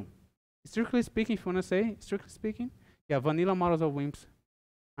 it's true. Strictly speaking, if you want to say, strictly speaking, yeah, vanilla models of WIMPs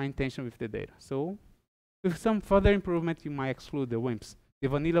are in tension with the data. So with some further improvement, you might exclude the WIMPs, the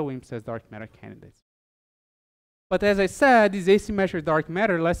vanilla WIMPs as dark matter candidates. But as I said, this asymmetric dark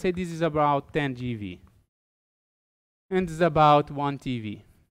matter, let's say this is about 10 GeV. And this is about 1 TeV.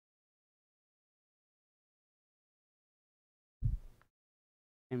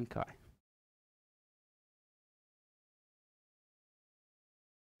 MK.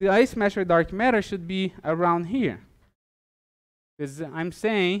 The asymmetric dark matter should be around here. Because I'm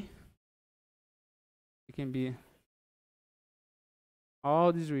saying it can be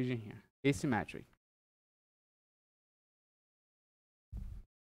all this region here, asymmetric.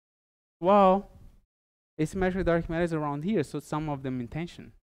 Well, asymmetric dark matter is around here, so some of them in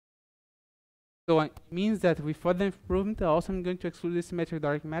tension. So it means that with further improvement, also I'm going to exclude asymmetric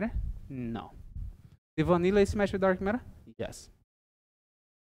dark matter? No. The vanilla asymmetric dark matter? Yes.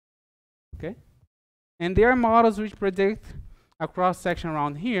 Okay? And there are models which predict a cross-section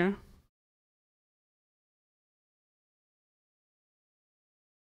around here.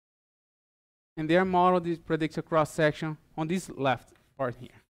 And there are models that predict a cross-section on this left part here.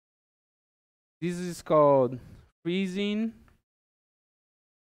 This is called freezing.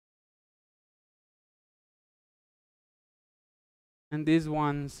 And these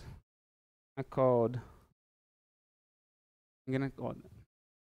ones are called, I'm going to call them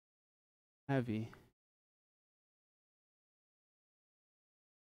heavy.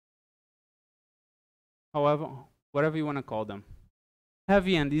 However, whatever you want to call them.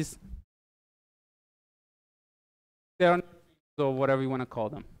 Heavy and these, they're so whatever you want to call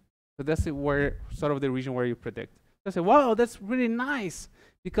them. So that's where sort of the region where you predict. So say, wow, that's really nice,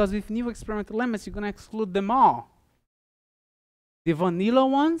 because with new experimental limits, you're going to exclude them all. The vanilla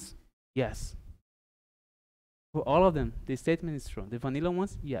ones, yes. For all of them, the statement is true. The vanilla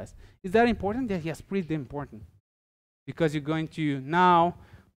ones, yes. Is that important? Yes, pretty important. Because you're going to now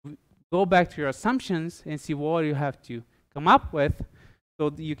go back to your assumptions and see what you have to come up with so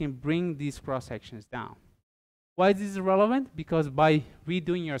that you can bring these cross-sections down. Why is this relevant? Because by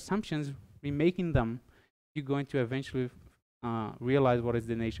redoing your assumptions, remaking them, you're going to eventually realize what is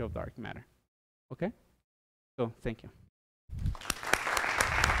the nature of dark matter. Okay? So, thank you.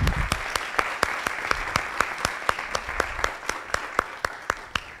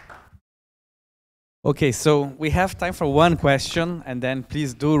 Okay, so we have time for one question, and then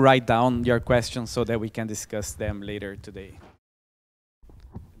please do write down your questions so that we can discuss them later today.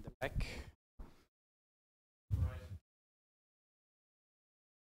 In the back.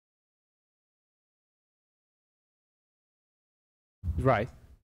 Right.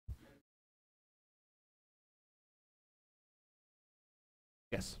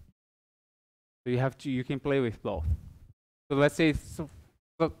 Yes. So you can play with both. So let's say,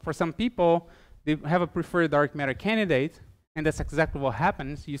 for some people, they have a preferred dark matter candidate, and that's exactly what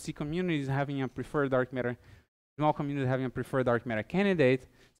happens. You see communities having a preferred dark matter, small communities having a preferred dark matter candidate,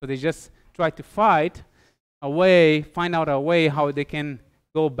 so they just try to find out a way how they can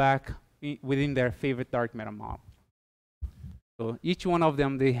go back within their favorite dark matter model. So each one of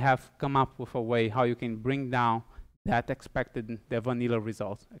them, they have come up with a way how you can bring down that the vanilla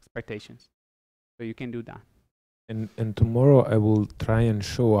results, expectations. So you can do that. And tomorrow I will try and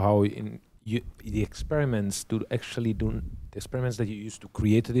show how the experiments to actually do, the experiments that you use to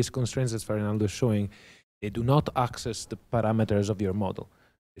create these constraints, as Farinaldo is showing, they do not access the parameters of your model.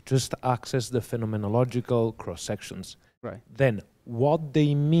 They just access the phenomenological cross-sections. Right. Then what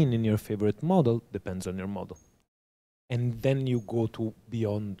they mean in your favorite model depends on your model. And then you go to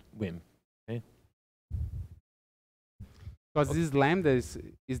beyond WIM. Okay? Because this lambda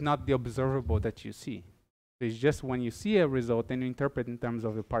is not the observable that you see. It's just when you see a result and you interpret in terms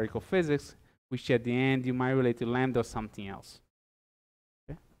of the particle physics, which at the end you might relate to lambda or something else.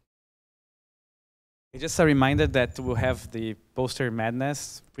 Okay? Just a reminder that we'll have the poster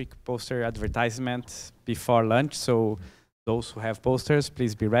madness, poster advertisement before lunch. So those who have posters,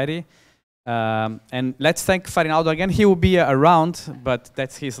 please be ready. And let's thank Farinaldo again. He will be around, but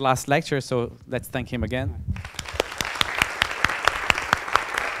that's his last lecture, so let's thank him again.